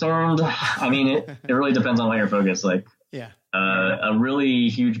 Concerned? I mean, it really depends on what you're focused. Like, yeah. A really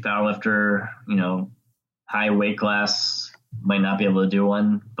huge powerlifter, high weight class might not be able to do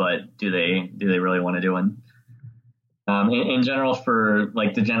one, but do they really want to do one? In general, for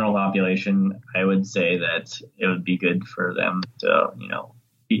like the general population, I would say that it would be good for them to,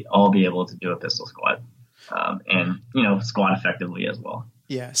 all be able to do a pistol squat, and, squat effectively as well.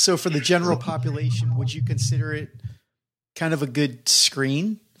 Yeah. So for the general population, would you consider it kind of a good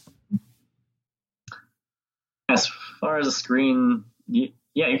screen? As far as a screen, yeah,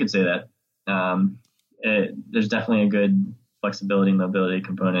 you could say that. There's definitely a good flexibility, mobility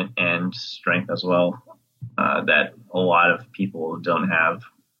component and strength as well that a lot of people don't have.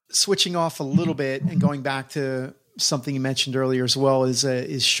 Switching off a little bit and going back to something you mentioned earlier as well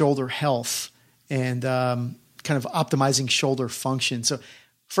is shoulder health and kind of optimizing shoulder function. So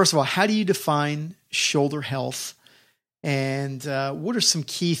first of all, how do you define shoulder health? And what are some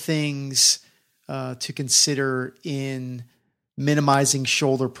key things to consider in minimizing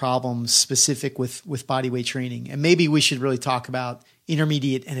shoulder problems specific with bodyweight training? And maybe we should really talk about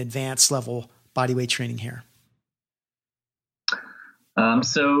intermediate and advanced level bodyweight training here. I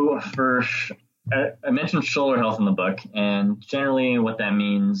mentioned shoulder health in the book, and generally what that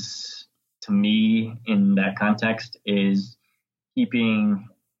means to me in that context is keeping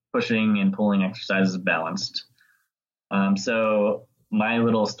pushing and pulling exercises balanced. So my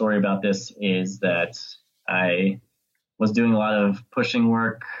little story about this is that I was doing a lot of pushing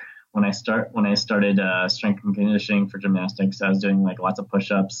work when I started strength and conditioning for gymnastics. I was doing like lots of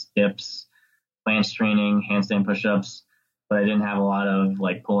push-ups, dips, planche training, handstand push-ups, but I didn't have a lot of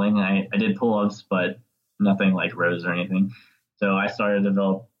like pulling. I did pull-ups, but nothing like rows or anything. So I started to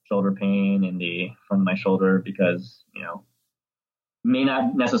develop shoulder pain in the front of my shoulder because, may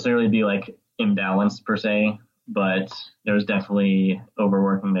not necessarily be like imbalanced per se, but there was definitely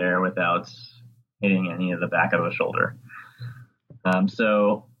overworking there without hitting any of the back of the shoulder.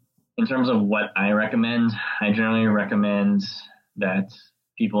 So in terms of what I recommend, I generally recommend that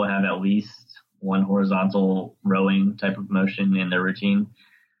people have at least one horizontal rowing type of motion in their routine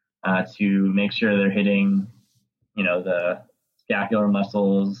to make sure they're hitting, the scapular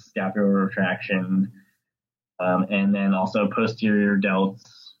muscles, scapular retraction, and then also posterior delts,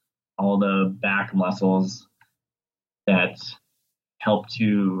 all the back muscles that help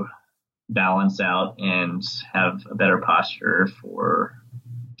to balance out and have a better posture for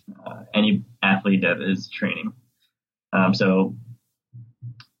any athlete that is training. So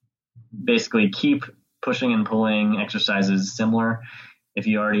basically keep pushing and pulling exercises similar. If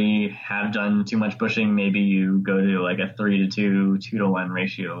you already have done too much pushing, maybe you go to like a 3-2, 2-1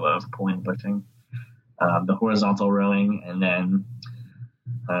 ratio of pulling and pushing. The horizontal rowing, and then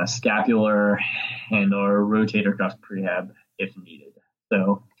scapular and or rotator cuff prehab if needed.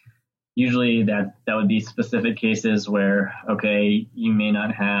 So usually that would be specific cases where, okay, you may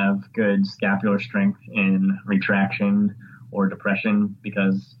not have good scapular strength in retraction or depression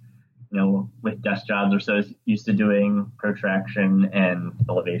because, with desk jobs, we're so used to doing protraction and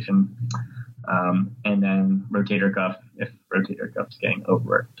elevation. And then rotator cuff, if rotator cuff's getting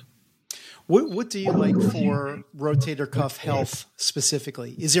overworked. What do you like for rotator cuff health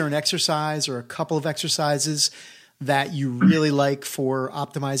specifically? Is there an exercise or a couple of exercises that you really like for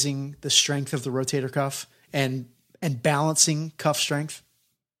optimizing the strength of the rotator cuff and balancing cuff strength?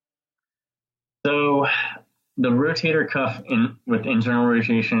 So the rotator cuff with internal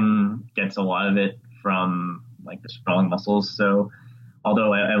rotation gets a lot of it from like the strong muscles. So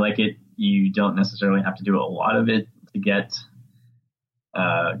although I like it, you don't necessarily have to do a lot of it to get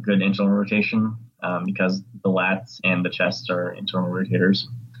good internal rotation because the lats and the chest are internal rotators.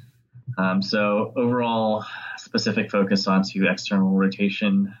 So overall, specific focus onto external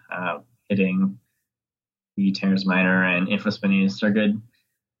rotation, hitting the teres minor and infraspinatus are good.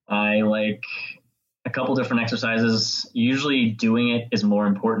 I like a couple different exercises. Usually doing it is more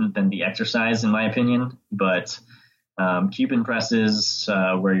important than the exercise, in my opinion, but Cuban presses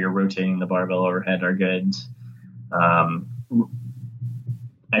where you're rotating the barbell overhead are good.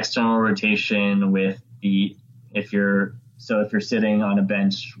 External rotation with if you're sitting on a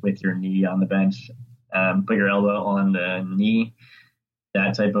bench with your knee on the bench, put your elbow on the knee.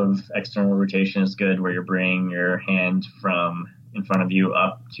 That type of external rotation is good, where you're bringing your hand from in front of you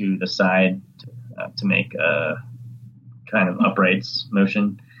up to the side to make a kind of uprights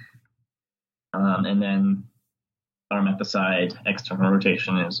motion. And then arm at the side, external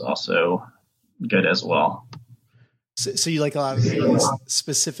rotation is also good as well. So you like a lot of these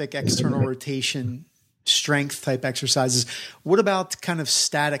specific external rotation strength type exercises. What about kind of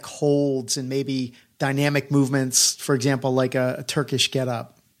static holds and maybe dynamic movements, for example, like a Turkish get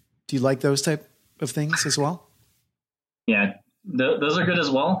up? Do you like those type of things as well? Yeah, those are good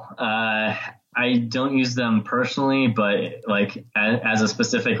as well. I don't use them personally, but like as a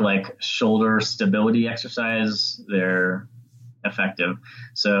specific like shoulder stability exercise, they're effective.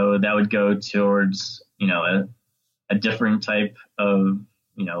 So that would go towards, a different type of,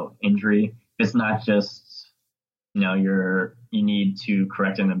 injury. It's not just, you need to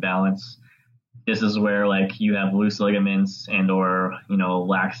correct an imbalance. This is where like you have loose ligaments and or,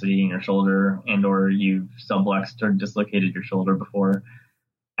 laxity in your shoulder and or you've subluxed or dislocated your shoulder before.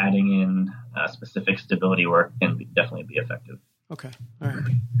 Adding in specific stability work can definitely be effective. Okay. All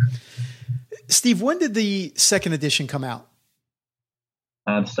right. Steve, when did the second edition come out?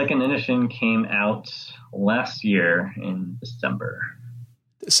 The second edition came out last year in December.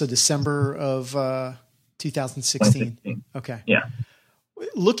 So December of 2016. Okay. Yeah.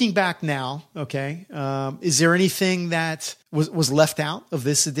 Looking back now, okay, is there anything that was left out of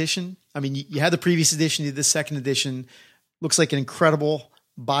this edition? I mean, you had the previous edition, you did the second edition. Looks like an incredible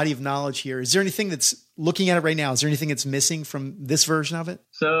body of knowledge here. Is there anything that's, looking at it right now, is there anything that's missing from this version of it?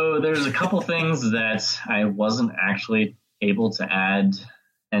 So there's a couple things that I wasn't actually able to add,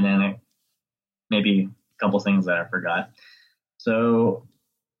 and then maybe a couple things that I forgot. So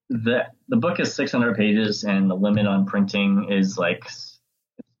the book is 600 pages and the limit on printing is like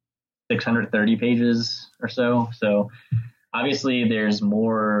 630 pages or so. So obviously there's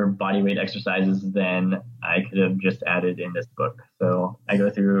more bodyweight exercises than I could have just added in this book. So I go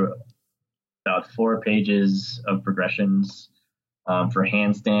through about 4 pages of progressions for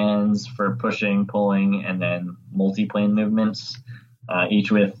handstands, for pushing, pulling, and then multi-plane movements,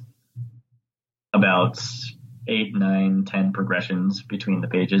 each with about 8, 9, 10 progressions between the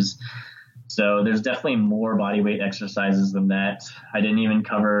pages. So there's definitely more body weight exercises than that. I didn't even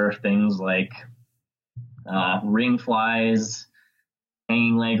cover things like ring flies,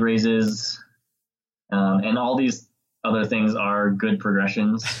 hanging leg raises, and all these other things are good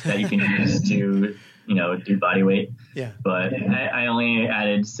progressions that you can use to, do body weight. Yeah. But I only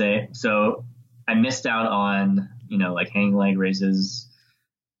added, so I missed out on, like hanging leg raises,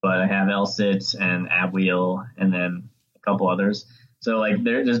 but I have L-sit and ab wheel and then a couple others. So like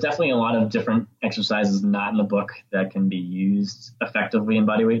there's definitely a lot of different exercises not in the book that can be used effectively in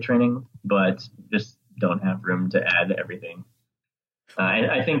bodyweight training, but just don't have room to add everything.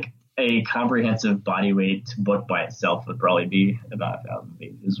 I think a comprehensive bodyweight book by itself would probably be about 1,000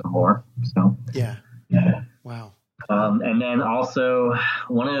 pages or more. So yeah. Wow. And then also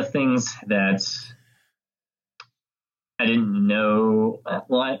one of the things that I didn't know,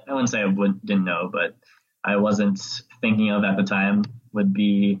 well, I wouldn't say didn't know, but I wasn't thinking of at the time would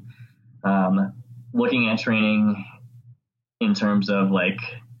be looking at training in terms of like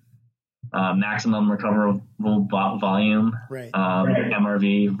maximum recoverable volume, right.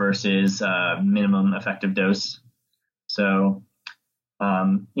 MRV versus minimum effective dose. So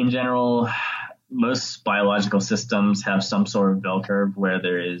in general, most biological systems have some sort of bell curve where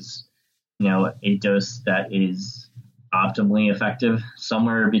there is, a dose that is optimally effective,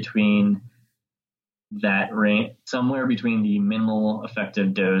 somewhere between that range, somewhere between the minimal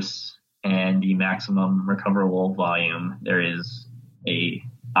effective dose and the maximum recoverable volume. There is a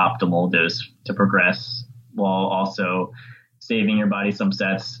optimal dose to progress while also saving your body some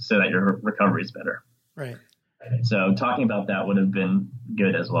sets so that your recovery is better. Right. So talking about that would have been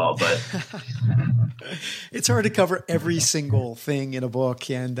good as well, but it's hard to cover every single thing in a book.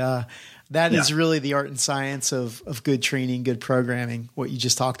 And that is really the art and science of good training, good programming, what you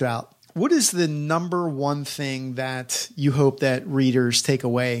just talked about. What is the number one thing that you hope that readers take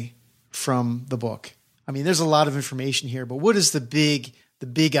away from the book? I mean, there's a lot of information here, but what is the big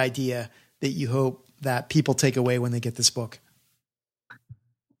idea that you hope that people take away when they get this book?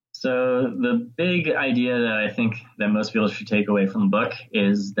 So the big idea that I think that most people should take away from the book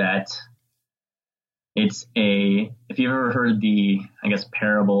is that if you've ever heard the,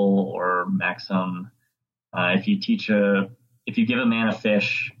 parable or maxim, if you give a man a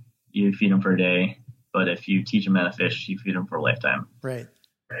fish, you feed him for a day, but if you teach a man a fish, you feed him for a lifetime. Right.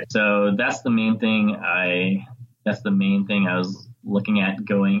 So that's the main thing I was looking at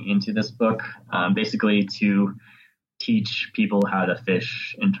going into this book, basically to teach people how to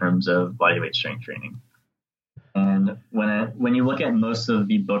fish in terms of bodyweight strength training. And when you look at most of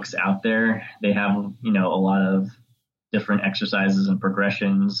the books out there, they have, a lot of different exercises and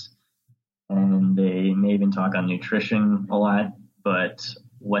progressions, and they may even talk on nutrition a lot, but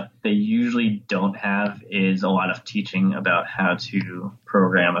what they usually don't have is a lot of teaching about how to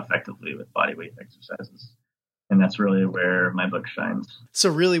program effectively with bodyweight exercises. And that's really where my book shines.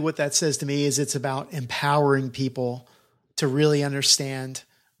 So really what that says to me is it's about empowering people to really understand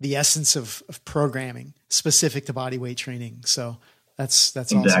the essence of programming specific to bodyweight training. So that's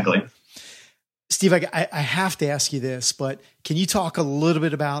exactly awesome. Steve, I have to ask you this, but can you talk a little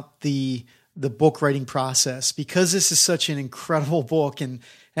bit about the book writing process? Because this is such an incredible book. And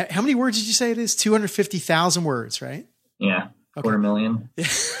how many words did you say it is? 250,000 words, right? Yeah. Okay.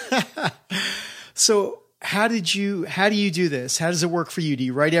 250,000. So how do you do this? How does it work for you? Do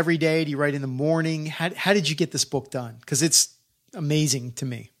you write every day? Do you write in the morning? How did you get this book done? Because it's amazing to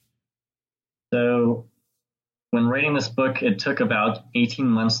me. So when writing this book, it took about 18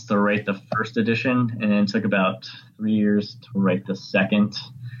 months to write the first edition, and then it took about 3 years to write the second.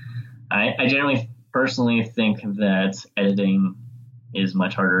 I generally personally think that editing is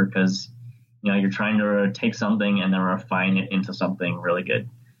much harder because, you're trying to take something and then refine it into something really good.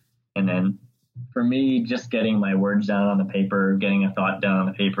 And then for me, just getting my words down on the paper, getting a thought down on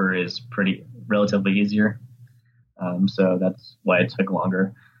the paper is relatively easier. So that's why it took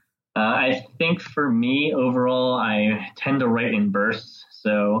longer. I think for me overall, I tend to write in bursts.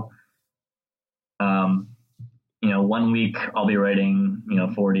 So, 1 week I'll be writing,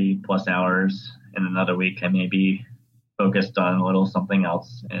 40 plus hours, and another week I may be focused on a little something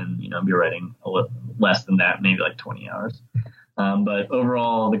else and, be writing a little less than that, maybe like 20 hours. But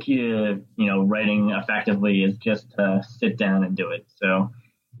overall, the key to, writing effectively is just to sit down and do it. So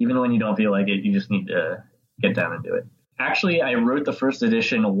even when you don't feel like it, you just need to get down and do it. Actually, I wrote the first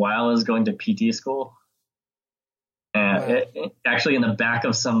edition while I was going to PT school. Wow. Actually, in the back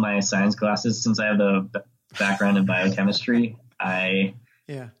of some of my science classes, since I have the background in biochemistry, I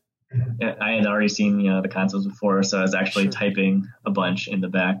I had already seen, the concepts before, so I was actually typing a bunch in the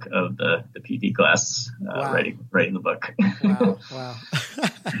back of the PT class, Wow. writing the book. Wow.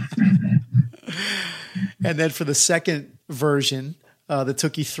 And then for the second version, that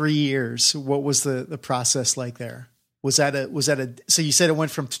took you 3 years, what was the process like there? So you said it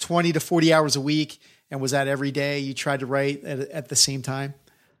went from 20 to 40 hours a week, and was that every day you tried to write at the same time?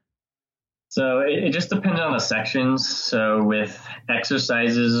 So it just depended on the sections. So with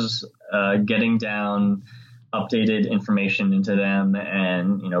exercises, getting down updated information into them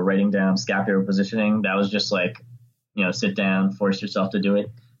and, writing down scapular positioning, that was just like, sit down, force yourself to do it.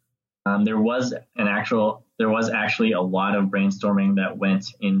 There was actually a lot of brainstorming that went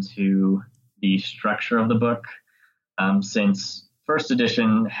into the structure of the book, since first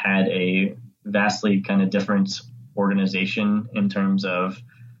edition had a vastly kind of different organization in terms of,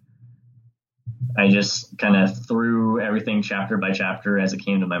 I just kind of threw everything chapter by chapter as it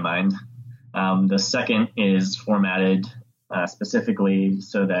came to my mind. The second is formatted specifically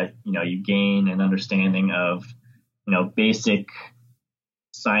so that, you gain an understanding of, basic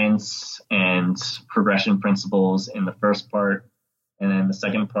science and progression principles in the first part. And then the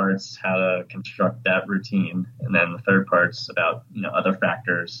second part's how to construct that routine. And then the third part's about, other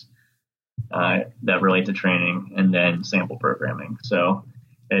factors that relate to training, and then sample programming. So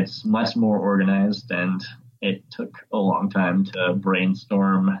it's much more organized, and it took a long time to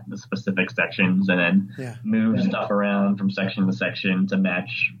brainstorm the specific sections and then move stuff around from section to section to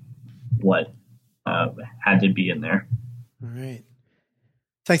match what had to be in there. All right.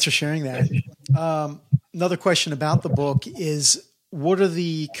 Thanks for sharing that. Another question about the book is, what are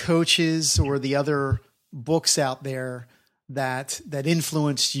the coaches or the other books out there that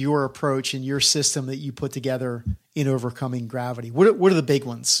influenced your approach and your system that you put together in overcoming gravity? What are the big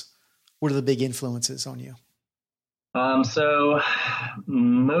ones? What are the big influences on you? So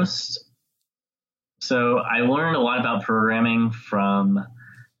I learned a lot about programming from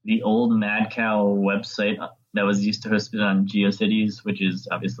the old Mad Cow website that was used to hosted on GeoCities, which is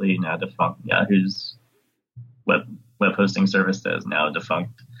obviously now defunct. Yahoo's web hosting service that is now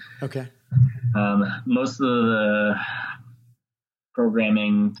defunct. Okay. Most of the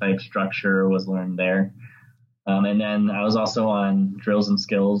programming type structure was learned there. And then I was also on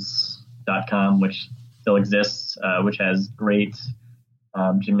drillsandskills.com, which still exists, which has great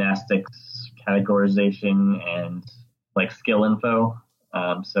gymnastics categorization and like skill info.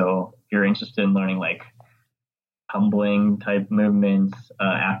 So if you're interested in learning like tumbling type movements,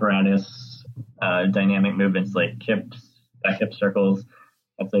 apparatus, dynamic movements like kips, back hip circles,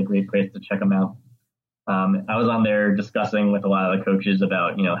 that's a great place to check them out. I was on there discussing with a lot of the coaches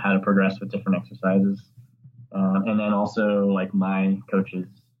about, how to progress with different exercises. And then also like my coaches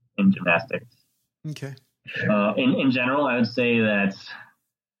in gymnastics. Okay. In general, I would say that,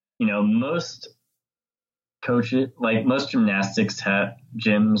 most coaches, like most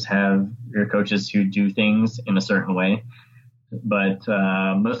gyms have your coaches who do things in a certain way, but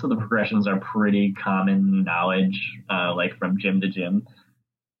most of the progressions are pretty common knowledge, like from gym to gym.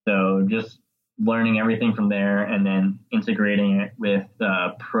 So just learning everything from there and then integrating it with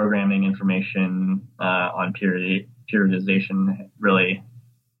programming information on periodization really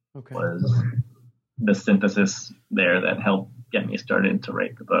was the synthesis there that helped get me started to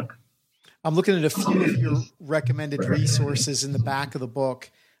write the book. I'm looking at a few of your recommended resources in the back of the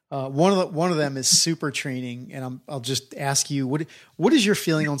book. One of them is super training, and I'll just ask you, what is your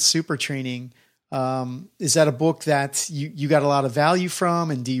feeling on super training? Is that a book that you got a lot of value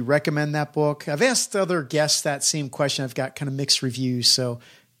from, and do you recommend that book? I've asked other guests that same question. I've got kind of mixed reviews, so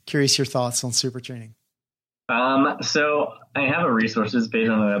curious your thoughts on super training. So I have a resources page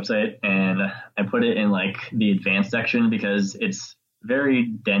on the website, and I put it in like the advanced section because it's very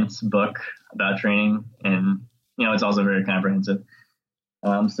dense book about training, and it's also very comprehensive.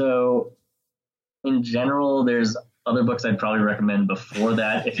 So in general, there's other books I'd probably recommend before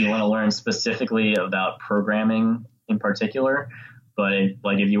that if you want to learn specifically about programming in particular. But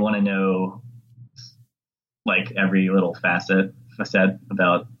if you want to know like every little facet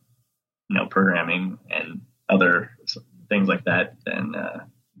about programming and other things like that, then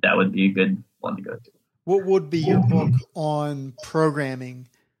that would be a good one to go to. What would be your book on programming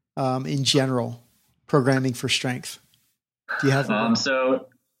in general, programming for strength? Do you have so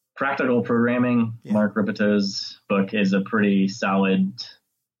Practical Programming, Mark Ripeto's book, is a pretty solid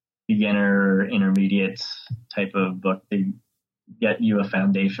beginner, intermediate type of book to get you a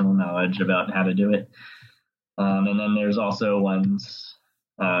foundational knowledge about how to do it. And then there's also ones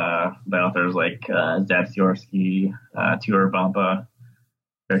by authors like Zabstiorsky, Tudor Bompa,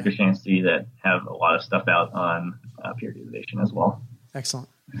 Berkoshansky that have a lot of stuff out on periodization as well. Excellent.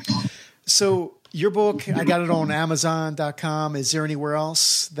 So your book, I got it on Amazon.com. Is there anywhere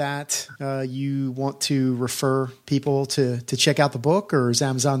else that you want to refer people to check out the book, or is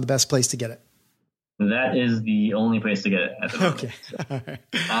Amazon the best place to get it? That is the only place to get it at the moment. Okay.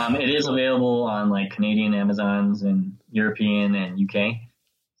 So, it is available on like Canadian Amazons and European and UK.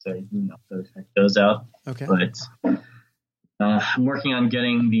 So you can also check those out. Okay. But I'm working on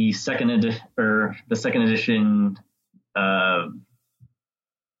getting the second edition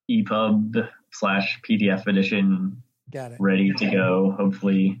EPUB/PDF edition ready to go,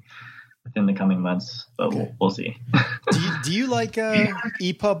 hopefully within the coming months, but okay. we'll see. Do you like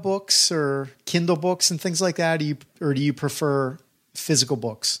EPUB books or Kindle books and things like that? Or do you prefer physical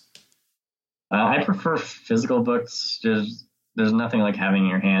books? I prefer physical books. There's nothing like having in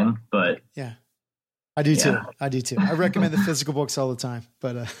your hand, but yeah, I do too. I recommend the physical books all the time,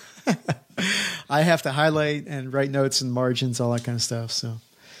 but I have to highlight and write notes and margins, all that kind of stuff. So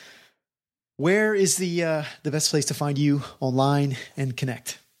where is the best place to find you online and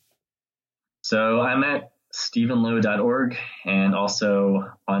connect? So I'm at stephenlow.org and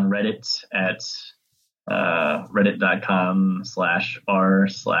also on Reddit at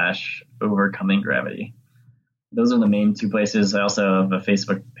reddit.com/r/overcominggravity. Those are the main two places. I also have a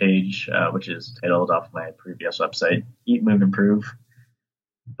Facebook page, which is titled off my previous website, Eat, Move, Improve.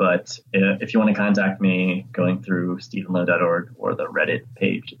 But if you want to contact me, going through stephenlow.org or the Reddit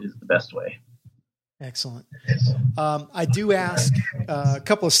page is the best way. Excellent. I do ask a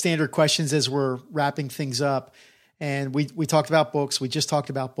couple of standard questions as we're wrapping things up. And we talked about books. We just talked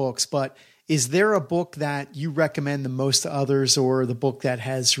about books. But is there a book that you recommend the most to others, or the book that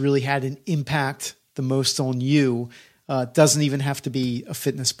has really had an impact the most on you? Doesn't even have to be a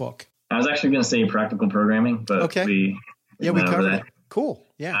fitness book. I was actually going to say practical programming, but okay. we covered that. Cool.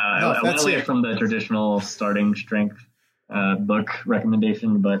 Yeah. I went away from the traditional starting strength book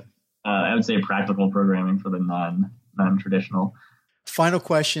recommendation, but I would say practical programming for the non-traditional. Final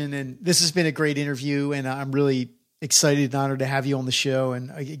question, and this has been a great interview, and I'm really excited and honored to have you on the show.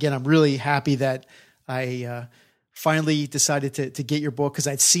 And again, I'm really happy that I finally decided to get your book, because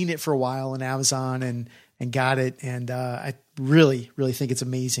I'd seen it for a while on Amazon and got it, and I really, really think it's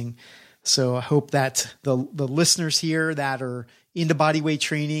amazing. So I hope that the listeners here that are into bodyweight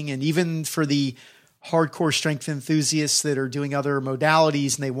training, and even for the hardcore strength enthusiasts that are doing other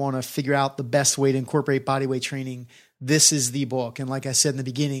modalities and they want to figure out the best way to incorporate bodyweight training, this is the book. And like I said in the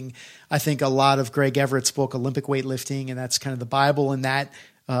beginning, I think a lot of Greg Everett's book, Olympic Weightlifting, and that's kind of the Bible in that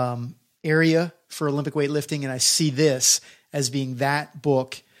area for Olympic weightlifting. And I see this as being that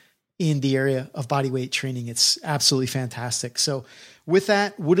book in the area of bodyweight training. It's absolutely fantastic. So with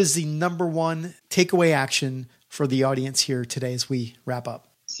that, what is the number one takeaway action for the audience here today as we wrap up?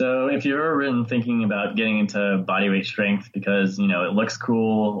 So if you've ever been thinking about getting into bodyweight strength because, it looks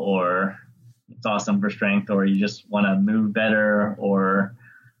cool or it's awesome for strength, or you just want to move better or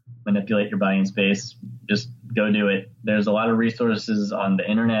manipulate your body in space, just go do it. There's a lot of resources on the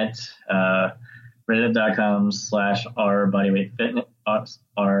internet,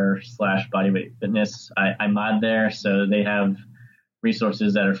 reddit.com/r/bodyweight fitness. I mod there, so they have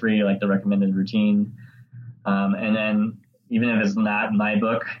resources that are free, like the recommended routine. And then even if it's not my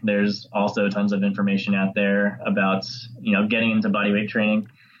book, there's also tons of information out there about, getting into bodyweight training.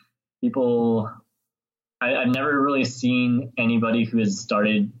 I've never really seen anybody who has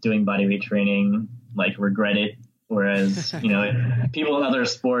started doing bodyweight training regret it. Whereas, people in other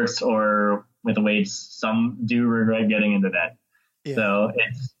sports or with weights, some do regret getting into that. Yeah. So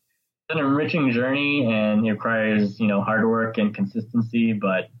it's an enriching journey, and it requires, hard work and consistency,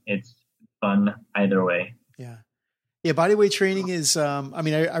 but it's fun either way. Yeah. Yeah. Bodyweight training is,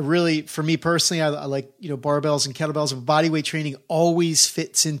 I really, for me personally, I like, barbells and kettlebells, but bodyweight training always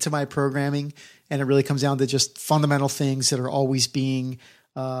fits into my programming. And it really comes down to just fundamental things that are always being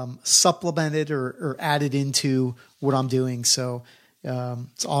supplemented or added into what I'm doing. So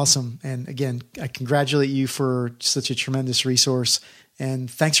it's awesome. And again, I congratulate you for such a tremendous resource. And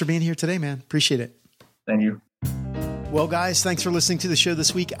thanks for being here today, man. Appreciate it. Thank you. Well, guys, thanks for listening to the show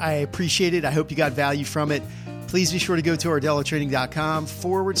this week. I appreciate it. I hope you got value from it. Please be sure to go to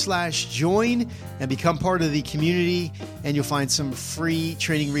ardellatraining.com/join and become part of the community. And you'll find some free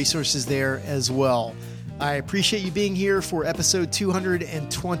training resources there as well. I appreciate you being here for episode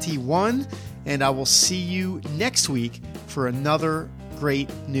 221. And I will see you next week for another great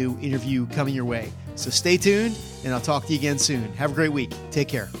new interview coming your way. So stay tuned, and I'll talk to you again soon. Have a great week. Take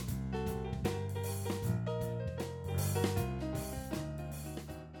care.